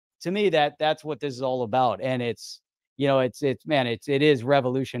to me, that's what this is all about. And it's, it is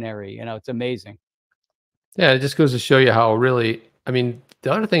revolutionary. It's amazing. Yeah. It just goes to show you how really, I mean,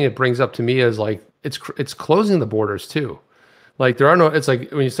 the other thing it brings up to me is like, it's closing the borders too. Like there are no, it's like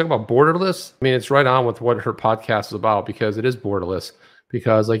when you talk about borderless, I mean, it's right on with what her podcast is about, because it is borderless.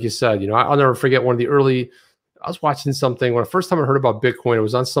 Because like you said, I'll never forget one of the early, I was watching something when the first time I heard about Bitcoin, it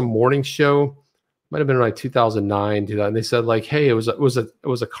was on some morning show. Might've been like 2009, and they said like, hey, it was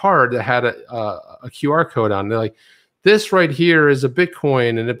a card that had a QR code on it. They're like, this right here is a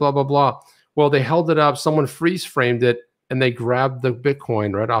Bitcoin and it blah, blah, blah. Well, they held it up, someone freeze framed it, and they grabbed the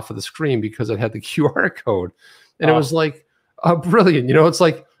Bitcoin right off of the screen because it had the QR code. And it was like, brilliant. It's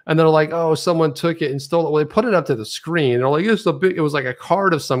like, and they're like, oh, someone took it and stole it. Well, they put it up to the screen. They're like, it was like a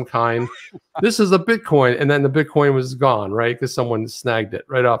card of some kind. This is a Bitcoin. And then the Bitcoin was gone, right? Because someone snagged it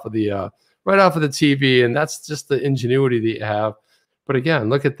right off of the TV. And that's just the ingenuity that you have. But again,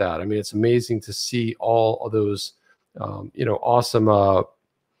 look at that. I mean, it's amazing to see all of those, awesome,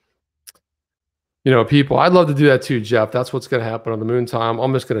 people. I'd love to do that too, Jeff. That's what's going to happen on the Moon Time.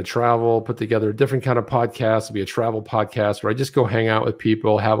 I'm just going to travel, put together a different kind of podcast. It'll be a travel podcast where I just go hang out with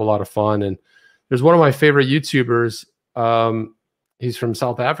people, have a lot of fun. And there's one of my favorite YouTubers. He's from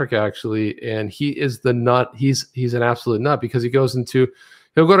South Africa, actually. And he is the nut. He's an absolute nut, because he'll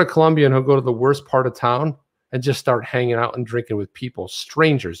go to Colombia and he'll go to the worst part of town and just start hanging out and drinking with people,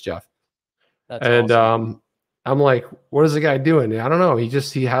 strangers, Jeff. That's awesome. I'm like, what is the guy doing? I don't know. He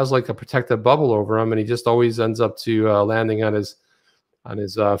has like a protective bubble over him, and he just always ends up to landing on his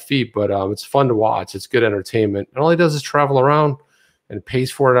feet. But it's fun to watch. It's good entertainment. And all he does is travel around and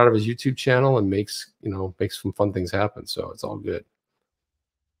pays for it out of his YouTube channel and makes some fun things happen. So it's all good.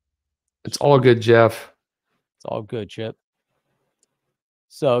 It's all good, Jeff. It's all good, Chip.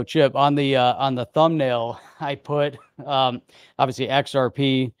 So Chip, on the thumbnail, I put obviously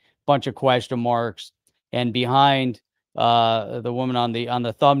XRP, bunch of question marks. And behind the woman on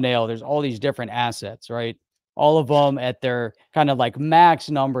the thumbnail, there's all these different assets, right? All of them at their kind of like max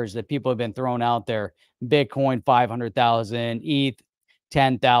numbers that people have been thrown out there. Bitcoin, 500,000, ETH,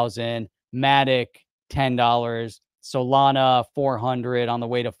 10,000, Matic, $10, Solana, 400 on the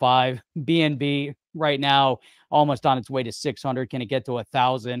way to 5, BNB right now almost on its way to 600. Can it get to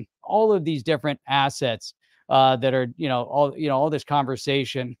 1,000? All of these different assets that are, all this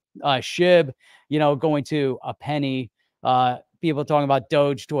conversation, SHIB, going to a penny, people talking about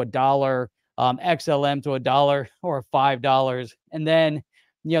Doge to $1, XLM to $1 or $5. And then,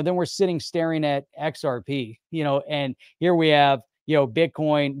 then we're staring at XRP, and here we have,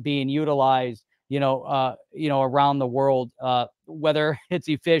 Bitcoin being utilized, around the world, whether it's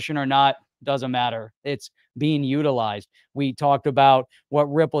efficient or not, doesn't matter. It's being utilized. We talked about what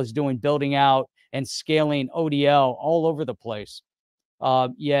Ripple is doing, building out and scaling ODL all over the place.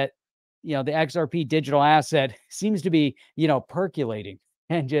 Yet, the XRP digital asset seems to be, percolating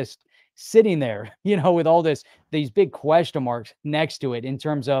and just, sitting there, with all these big question marks next to it in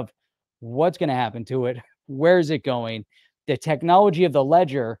terms of what's going to happen to it, where is it going. The technology of the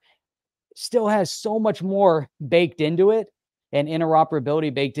ledger still has so much more baked into it and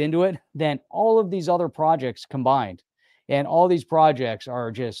interoperability baked into it than all of these other projects combined. And all these projects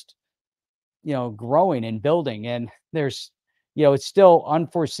are just, growing and building. And there's, it's still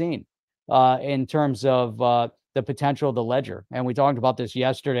unforeseen in terms of the potential of the ledger. And we talked about this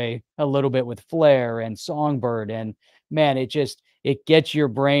yesterday a little bit with Flare and Songbird. And man, it gets your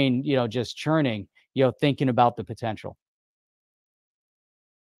brain, just churning, thinking about the potential.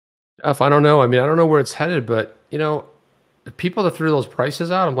 I don't know. I mean, I don't know where it's headed, but the people that threw those prices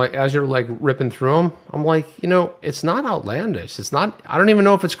out, I'm like, as you're like ripping through them, I'm like, it's not outlandish. It's not, I don't even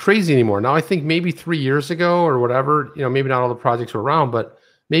know if it's crazy anymore. Now I think maybe 3 years ago or whatever, maybe not all the projects were around, but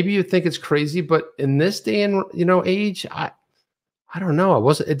maybe you think it's crazy. But in this day and age, I don't know.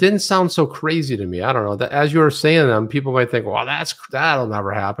 It didn't sound so crazy to me. I don't know that as you were saying them, people might think, well, that'll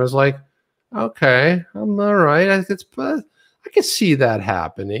never happen. It's like, okay, I'm all right. I can see that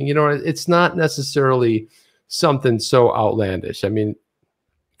happening. It's not necessarily something so outlandish. I mean,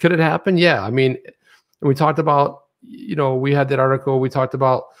 could it happen? Yeah. I mean, we talked about, we had that article we talked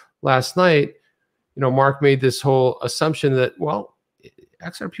about last night. Mark made this whole assumption that, well,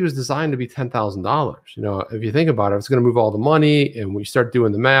 XRP was designed to be $10,000. If you think about it, it's going to move all the money, and we start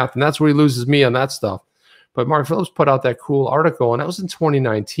doing the math, and that's where he loses me on that stuff. But Mark Phillips put out that cool article, and that was in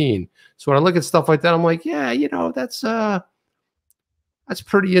 2019. So when I look at stuff like that, I'm like, yeah, that's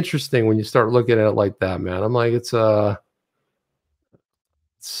pretty interesting when you start looking at it like that, man. I'm like, it's let's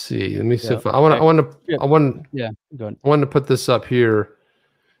see. Let me see if I want to put this up here.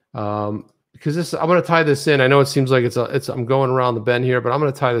 Because I'm going to tie this in. I know it seems like I'm going around the bend here, but I'm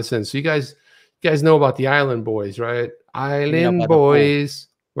going to tie this in. So you guys know about the Island Boys, right? Island Boys.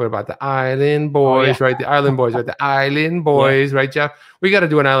 What about the Island Boys, right? The Island Boys, right? The Island Boys, right, Jeff? We got to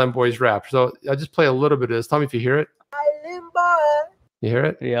do an Island Boys rap. So I'll just play a little bit of this. Tell me if you hear it. Island Boy. You hear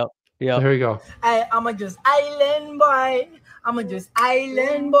it? Yep. So here we go. I'm just Island Boy. I'm just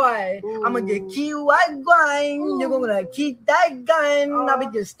Island Boy. I'm gonna get key white gun. You're gonna keep that gun. I'll be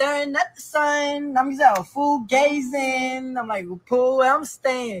just staring at the sun. I'm just out full gazing. I'm like, pull where I'm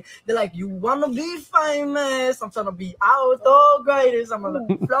staying. They're like, you wanna be famous? I'm trying to be out the greatest. I'm gonna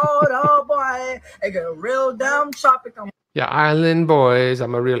Florida boy. I get a real damn tropic. Yeah, Island Boys.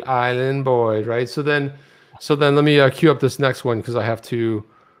 I'm a real Island Boy, right? So then let me cue up this next one because I have to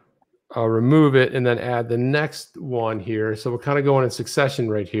remove it and then add the next one here. So we're kind of going in succession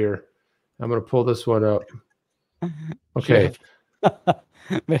right here. I'm going to pull this one up. Okay.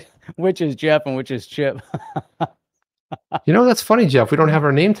 Which is Jeff and which is Chip? That's funny, Jeff. We don't have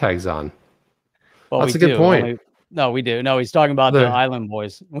our name tags on. Well, that's a good point. No, we do. No, he's talking about the Island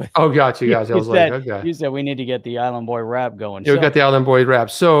Boys. Oh, gotcha. I was like, okay. You said we need to get the Island Boy rap going. Yeah, we got the Island Boy rap.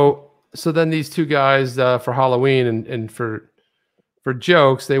 So then these two guys for Halloween and for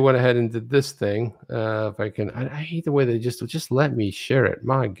jokes, they went ahead and did this thing. If I can, I hate the way they just let me share it.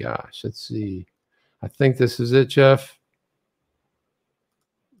 My gosh, let's see. I think this is it, Jeff.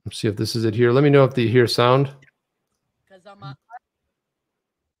 Let's see if this is it here. Let me know if you hear sound.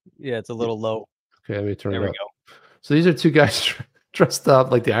 Yeah, it's a little low. Okay, let me turn it up. There we go. So these are two guys dressed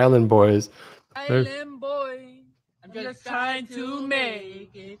up like the Island Boys. Island Boy, I'm just trying to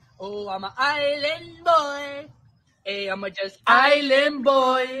make it. Oh, I'm an Island Boy. Hey, I'm just Island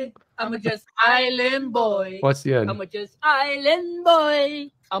Boy. I'm just Island Boy. What's the end? I'm just Island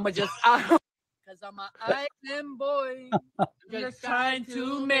Boy. I'm just because I'm an Island Boy. I'm just trying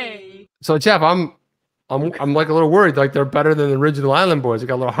to make. So Jeff, I'm like a little worried. Like they're better than the original Island Boys. They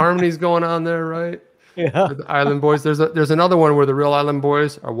got little harmonies going on there, right? Yeah. The Island Boys. There's another one where the real Island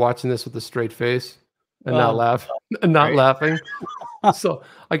Boys are watching this with a straight face and not laughing. So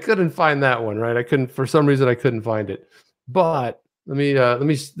I couldn't find that one, right? For some reason I couldn't find it. But let me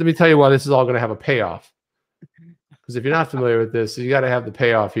tell you why this is all going to have a payoff. Because if you're not familiar with this, you got to have the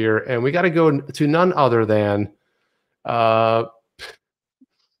payoff here, and we got to go to none other than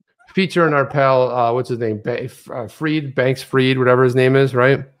featuring our pal, what's his name, Banks Fried, whatever his name is,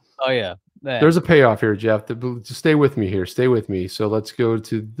 right? Oh yeah. Man. There's a payoff here, Jeff. Just stay with me here. Stay with me. So let's go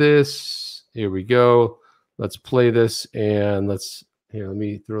to this. Here we go. Let's play this, and let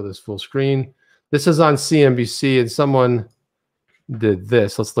me throw this full screen. This is on CNBC, and someone did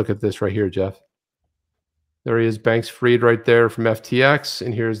this. Let's look at this right here, Jeff. There he is, Banks Fried right there from FTX,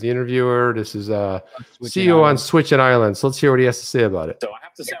 and here's the interviewer. This is CEO on Switch and Island. So let's hear what he has to say about it. So I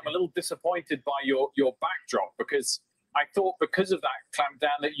have to say I'm a little disappointed by your backdrop, because I thought because of that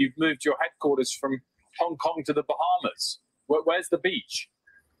clampdown that you've moved your headquarters from Hong Kong to the Bahamas. Where's the beach?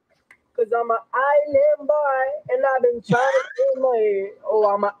 Cause I'm an island boy, and I've been trying to get my. Oh,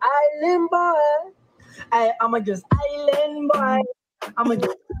 I'm an island boy. I'm a just island boy. I'm a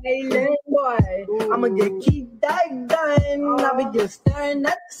just island boy. I'm a just keep that gun. I'll be just staring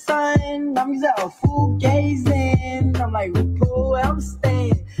at the sun. I'm just a fool gazing. I'm like, who I'm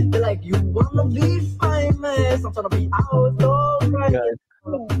staying. They're like, you wanna be famous? I'm trying to be outdoors, right?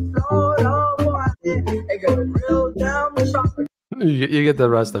 They got a real down the shop. You get the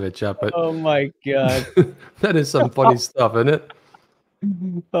rest of it, Jeff. But Oh my God. that is some funny stuff, isn't it?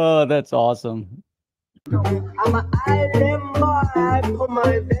 Oh, that's awesome. I'm an island boy. I put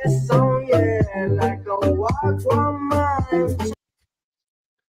my vest on, yeah, like a walk from mine.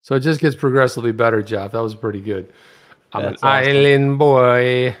 So it just gets progressively better, Jeff. That was pretty good. I'm That's an awesome. island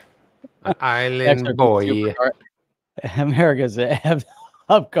boy. An island XRP boy. superstar. America's a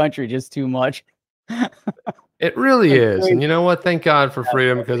up country just too much. It really Like is. crazy. And you know what? Thank God for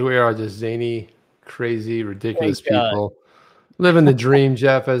freedom, because we are just zany, crazy, ridiculous Thank God. people. Living the dream,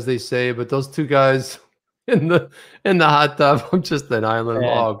 Jeff, as they say. But those two guys in the hot tub, I'm just an island.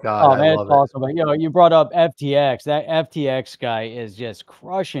 Man. Oh God, I man, love it's awesome. But you brought up FTX. That FTX guy is just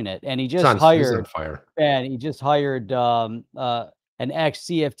crushing it, and he it. just He's on hired. fire. And he just hired an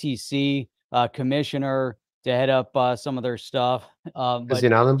ex-CFTC commissioner to head up some of their stuff. Is But he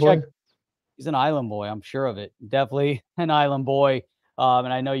an island boy? he's an island boy. I'm sure of it. Definitely an island boy.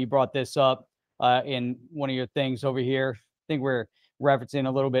 And I know you brought this up in one of your things over here. I think we're referencing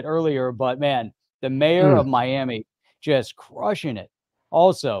a little bit earlier, but man, the mayor of Miami just crushing it.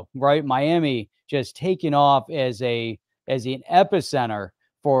 Also, right? Miami just taking off as an epicenter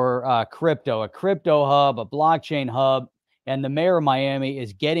for crypto, a crypto hub, a blockchain hub. And the mayor of Miami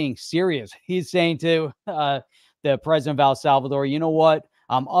is getting serious. He's saying to the president of El Salvador, you know what?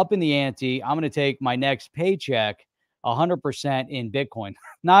 I'm up in the ante. I'm going to take my next paycheck 100% in Bitcoin.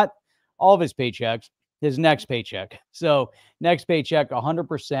 Not all of his paychecks, his next paycheck. So next paycheck,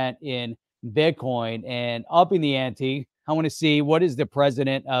 100% in Bitcoin, and up in the ante. I want to see what is the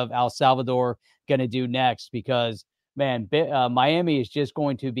president of El Salvador going to do next, because man, Miami is just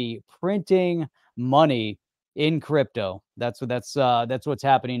going to be printing money in crypto. That's what's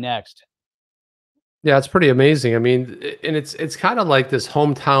happening next. Yeah, it's pretty amazing. I mean, and it's kind of like this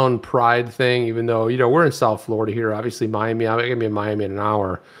hometown pride thing, even though, you know, we're in South Florida here, obviously Miami. I'm going to be in Miami in an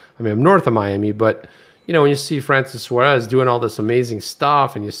hour. I mean, I'm north of Miami, but, you know, when you see Francis Suarez doing all this amazing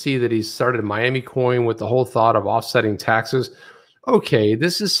stuff, and you see that he's started Miami Coin with the whole thought of offsetting taxes. Okay,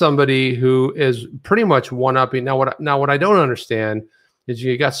 this is somebody who is pretty much one-upping. Now, what I don't understand is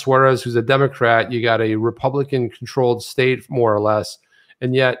you got Suarez, who's a Democrat. You got a Republican-controlled state, more or less,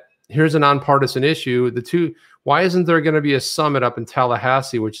 and yet here's a nonpartisan issue. Why isn't there going to be a summit up in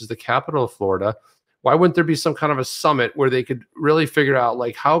Tallahassee, which is the capital of Florida? Why wouldn't there be some kind of a summit where they could really figure out,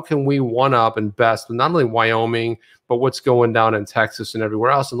 like, how can we one up and best not only Wyoming, but what's going down in Texas and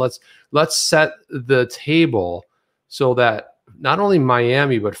everywhere else? And let's set the table so that not only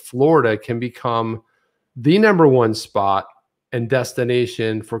Miami, but Florida can become the #1 spot and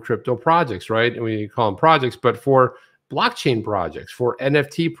destination for crypto projects, right? And we call them projects, but for blockchain projects, for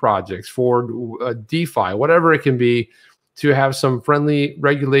NFT projects, for DeFi, whatever it can be, to have some friendly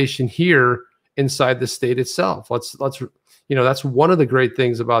regulation here inside the state itself. Let's you know, that's one of the great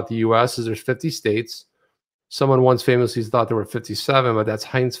things about the US is there's 50 states. Someone once famously thought there were 57, but that's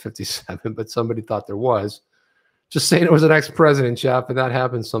Heinz 57, but somebody thought there was. Just saying it was an ex-president, Jeff, and that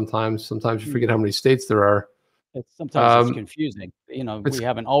happens sometimes. Sometimes you forget how many states there are. Sometimes it's confusing. You know, we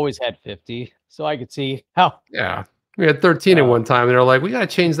haven't always had 50, so I could see how. Yeah. We had 13 at one time, and they're like, we got to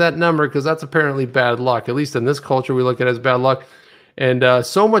change that number because that's apparently bad luck. At least in this culture, we look at it as bad luck. And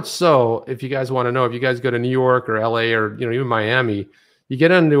so much so, if you guys want to know, if you guys go to New York or LA or, you know, even Miami, you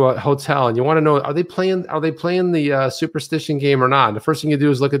get into a hotel and you want to know, are they playing the superstition game or not? And the first thing you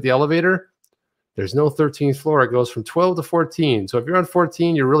do is look at the elevator. There's no 13th floor. It goes from 12 to 14. So if you're on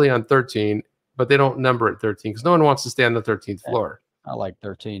 14, you're really on 13, but they don't number it 13 because no one wants to stay on the 13th floor. I like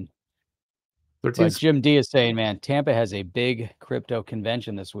 13. 13. But Jim D is saying, man, Tampa has a big crypto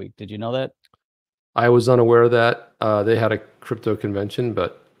convention this week. Did you know that? I was unaware of that. They had a crypto convention,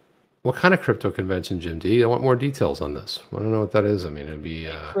 but what kind of crypto convention, Jim D? I want more details on this. I don't know what that is. I mean, it'd be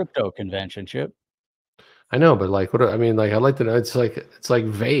crypto convention, Chip. I know, but like, what? I mean, like, I'd like to know. It's like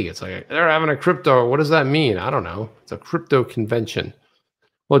vague. It's like they're having a crypto. What does that mean? I don't know. It's a crypto convention.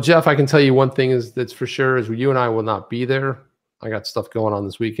 Well, Jeff, I can tell you one thing that's for sure is you and I will not be there. I got stuff going on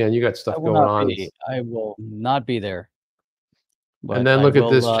this weekend. You got stuff going on. I will not be there. But and then look at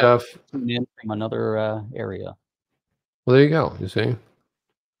this, Jeff. Tune in from another area. Well, there you go. You see.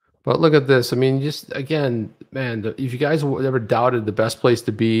 But look at this. I mean, just again, man, if you guys ever doubted the best place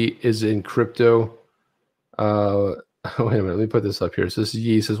to be is in crypto, wait a minute, let me put this up here. So this is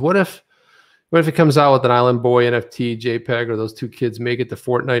Yee says, what if it comes out with an Island Boy NFT JPEG, or those two kids make it to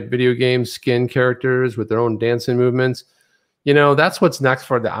Fortnite video game skin characters with their own dancing movements? You know, that's what's next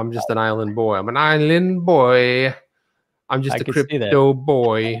for the I'm just an island boy. I'm an island boy. I'm just a crypto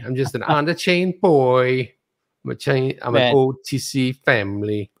boy. I'm just an on the chain boy. I'm an OTC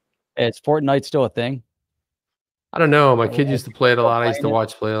family. Is Fortnite still a thing? I don't know. My kid used to play it a lot. I used to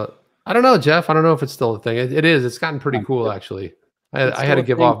watch play it. I don't know, Jeff. I don't know if it's still a thing. It is. It's gotten pretty cool, actually. I had to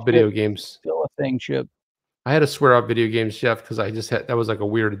give off video games. Still a thing, Chip. I had to swear off video games, Jeff, because I just had, that was like a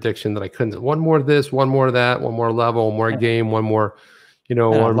weird addiction that I couldn't. One more of this, one more of that, one more level, one more game, one more, you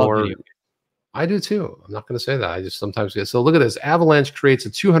know, one more. I do too. I'm not going to say that. I just sometimes get. So look at this. Avalanche creates a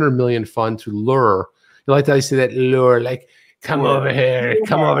 200 million fund to lure. You like that? I say that lure, like, come over here,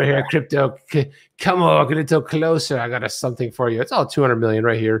 crypto. Come over, get a little closer. I got something for you. It's all 200 million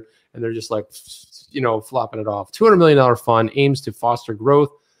right here. And they're just like, you know, flopping it off. $200 million fund aims to foster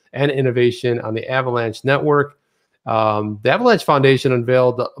growth and innovation on the Avalanche network. The Avalanche Foundation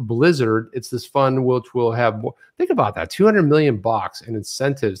unveiled Blizzard. It's this fund which will have, think about that, 200 million bucks in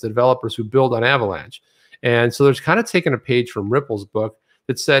incentives to developers who build on Avalanche. And so there's kind of taken a page from Ripple's book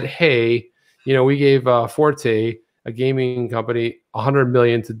that said, hey, you know, we gave Forte, a gaming company, 100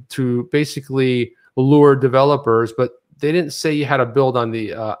 million to basically lure developers, but they didn't say you had to build on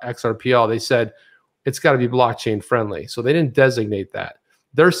the XRPL. They said it's got to be blockchain friendly. So they didn't designate that.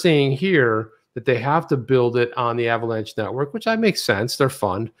 They're saying here that they have to build it on the Avalanche network, which makes sense. They're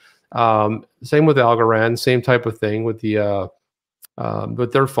fun. Same with Algorand, same type of thing with the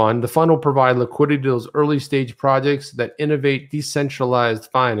with their fund. The fund will provide liquidity to those early stage projects that innovate decentralized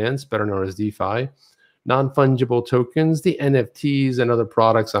finance, better known as DeFi, non-fungible tokens, the NFTs, and other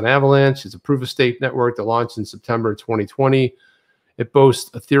products on Avalanche. It's a proof of stake network that launched in September 2020. It boasts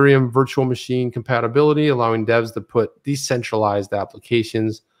Ethereum virtual machine compatibility, allowing devs to put decentralized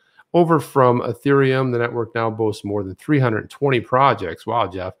applications over from Ethereum. The network now boasts more than 320 projects. Wow,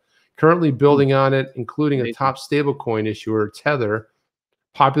 Jeff. Currently building on it, including a top stablecoin issuer, Tether,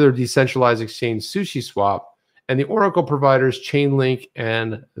 popular decentralized exchange SushiSwap, and the Oracle providers Chainlink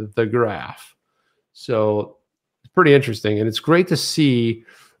and The Graph. So it's pretty interesting. And it's great to see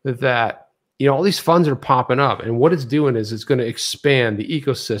that, you know, all these funds are popping up. And what it's doing is it's going to expand the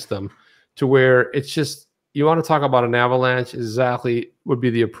ecosystem to where it's just, you want to talk about an avalanche, exactly would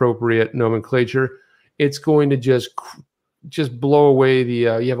be the appropriate nomenclature. It's going to just blow away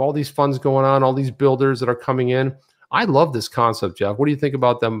the, you have all these funds going on, all these builders that are coming in. I love this concept, Jeff. What do you think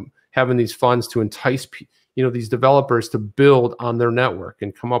about them having these funds to entice, you know, these developers to build on their network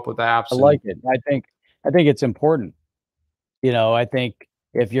and come up with apps? I like it. I think it's important. You know, I think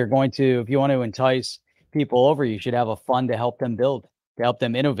if you want to entice people over, you should have a fund to help them build, to help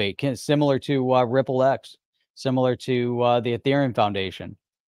them innovate, similar to Ripple X, similar to the Ethereum Foundation.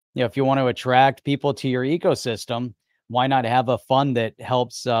 You know, if you want to attract people to your ecosystem, why not have a fund that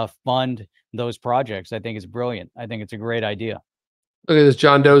helps fund those projects? I think it's brilliant. I think it's a great idea. Look at this.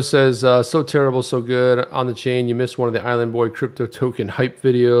 John Doe says, so terrible, so good. On the chain, you missed one of the Island Boy crypto token hype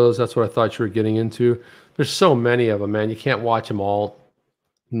videos. That's what I thought you were getting into. There's so many of them, man. You can't watch them all.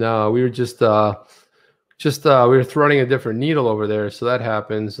 No, we were just we were threading a different needle over there. So that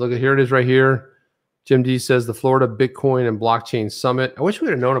happens. Look at, here it is right here. Jim D says the Florida Bitcoin and Blockchain Summit. I wish we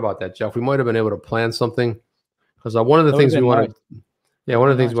would have known about that, Jeff. We might have been able to plan something, because one of the things we want to, one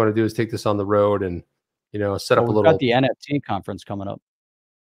of the things we want to do is take this on the road and, you know, set up a little. We've got the NFT conference coming up.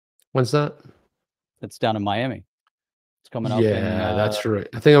 When's that? It's down in Miami. It's coming up. Yeah, that's right.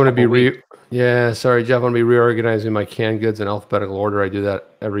 I think I'm going to be sorry, Jeff. I'm going to be reorganizing my canned goods in alphabetical order. I do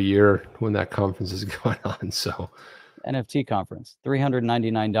that every year when that conference is going on. So NFT conference,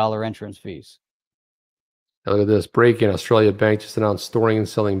 $399 entrance fees. Look at this. Breaking. Australia Bank just announced storing and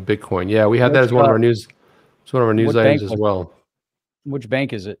selling Bitcoin. Yeah, we had that as one of our news. It's one of our news items as well. Which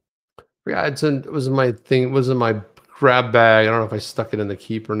bank is it? Yeah, it was in my thing. It was in my grab bag. I don't know if I stuck it in the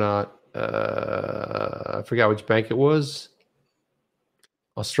keep or not. I forgot which bank it was.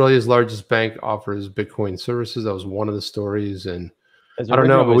 Australia's largest bank offers Bitcoin services. That was one of the stories, and I don't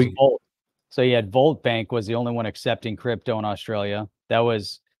know, but Volt. So you had Volt Bank was the only one accepting crypto in Australia. That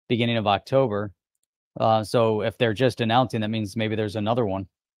was beginning of October. So if they're just announcing, that means maybe there's another one.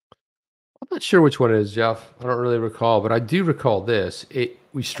 I'm not sure which one it is, Jeff. I don't really recall, but I do recall this.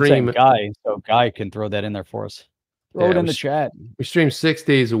 We stream Guy, so Guy can throw that in there for us. Throw it in the chat. We stream 6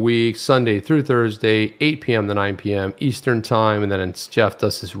 days a week, Sunday through Thursday, 8 p.m. to 9 p.m. Eastern time, and then Jeff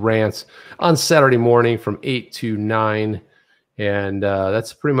does his rants on Saturday morning from 8 to 9. And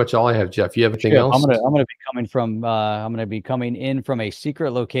that's pretty much all I have, Jeff. You have anything else? I'm gonna be coming in from a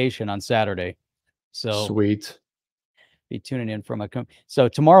secret location on Saturday. So sweet. Be tuning in from so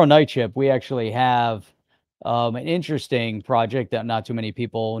tomorrow night, Chip, we actually have an interesting project that not too many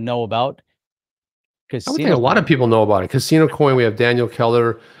people know about. I would think a lot of people know about it. Casino Coin, we have Daniel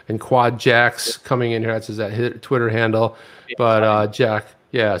Keller and Quad Jacks coming in here. That's his Twitter handle. But Jack,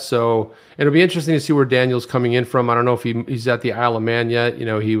 yeah. So it'll be interesting to see where Daniel's coming in from. I don't know if he's at the Isle of Man yet. You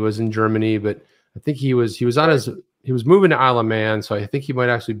know, he was in Germany, but I think he was moving to Isle of Man. So I think he might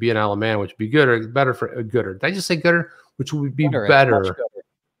actually be in Isle of Man, which would be good or better for gooder. Did I just say gooder? Which would be better,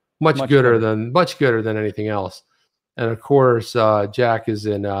 much gooder than anything else. And of course, Jack is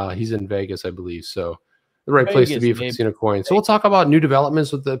he's in Vegas, I believe. So the right place to be for Casino Coin. So we'll talk about new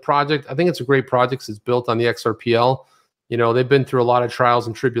developments with the project. I think it's a great project. It's built on the XRPL. You know, they've been through a lot of trials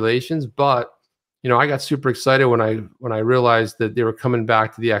and tribulations, but you know, I got super excited when I realized that they were coming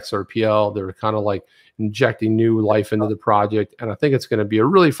back to the XRPL. They were kind of like injecting new life into the project. And I think it's going to be a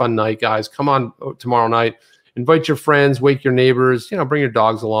really fun night, guys. Come on tomorrow night. Invite your friends, wake your neighbors, you know, bring your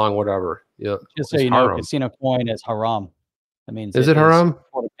dogs along, whatever. Yeah, just so you know, Casino Coin is haram. That means is it haram?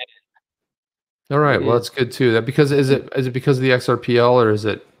 All right, well, that's good too. That because is it because of the XRPL or is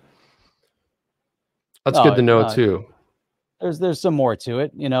it? That's good to know too. There's some more to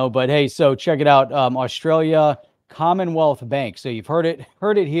it, you know. But hey, so check it out. Australia Commonwealth Bank. So you've heard it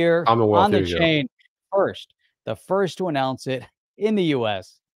here on the chain first. The first to announce it in the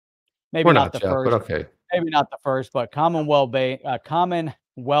U.S. Maybe not the first, but okay. Maybe not the first, but Commonwealth Bank,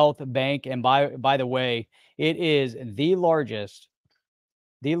 and by the way, it is the largest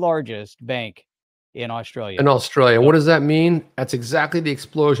bank in Australia. In Australia, what does that mean? That's exactly the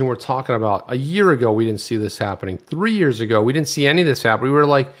explosion we're talking about. A year ago, we didn't see this happening. 3 years ago, we didn't see any of this happen. We were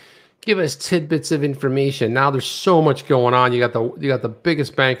like, give us tidbits of information. Now there's so much going on. You got the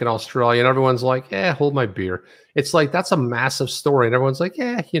biggest bank in Australia, and everyone's like, hold my beer. It's like that's a massive story, and everyone's like,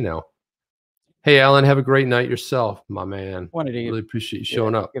 you know. Hey, Alan, have a great night yourself, my man. Really appreciate you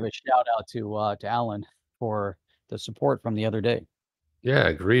showing up. Give a shout out to Alan for the support from the other day. Yeah,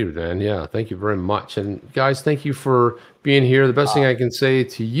 agreed, man. Yeah, thank you very much. And guys, thank you for being here. The best thing I can say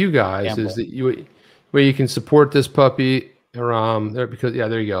to you guys is that you can support this puppy there because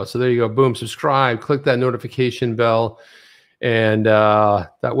there you go. So there you go. Boom, subscribe, click that notification bell, and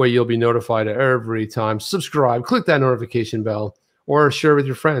that way you'll be notified every time. Subscribe, click that notification bell. Or share with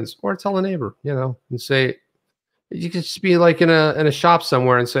your friends, or tell a neighbor, you know, and say, you could just be like in a shop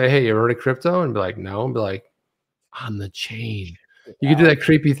somewhere and say, hey, you ever heard of crypto? And be like, no. And be like, on the chain. You could do that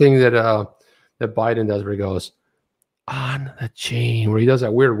creepy thing that Biden does where he goes, on the chain, where he does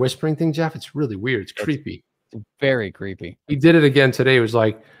that weird whispering thing, Jeff. It's really weird. It's creepy. It's very creepy. He did it again today. It was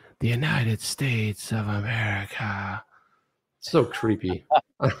like, the United States of America. It's so creepy.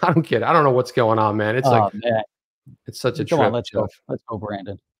 I don't get it. I don't know what's going on, man. It's man. It's such a trip. Come on, let's go. Let's go,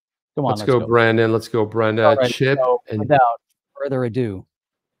 Brandon. Come on, let's go, Brandon. Let's go, Brenda. Right, Chip. So and without further ado.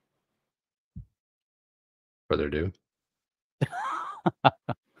 Further ado.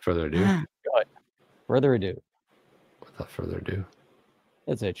 Further ado. Without further ado.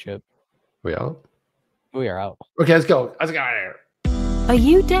 That's it, Chip. We out? We are out. Okay, let's go. Let's get out of here. Are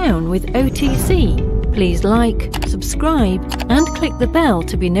you down with OTC? Please like, subscribe, and click the bell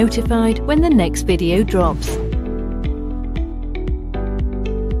to be notified when the next video drops.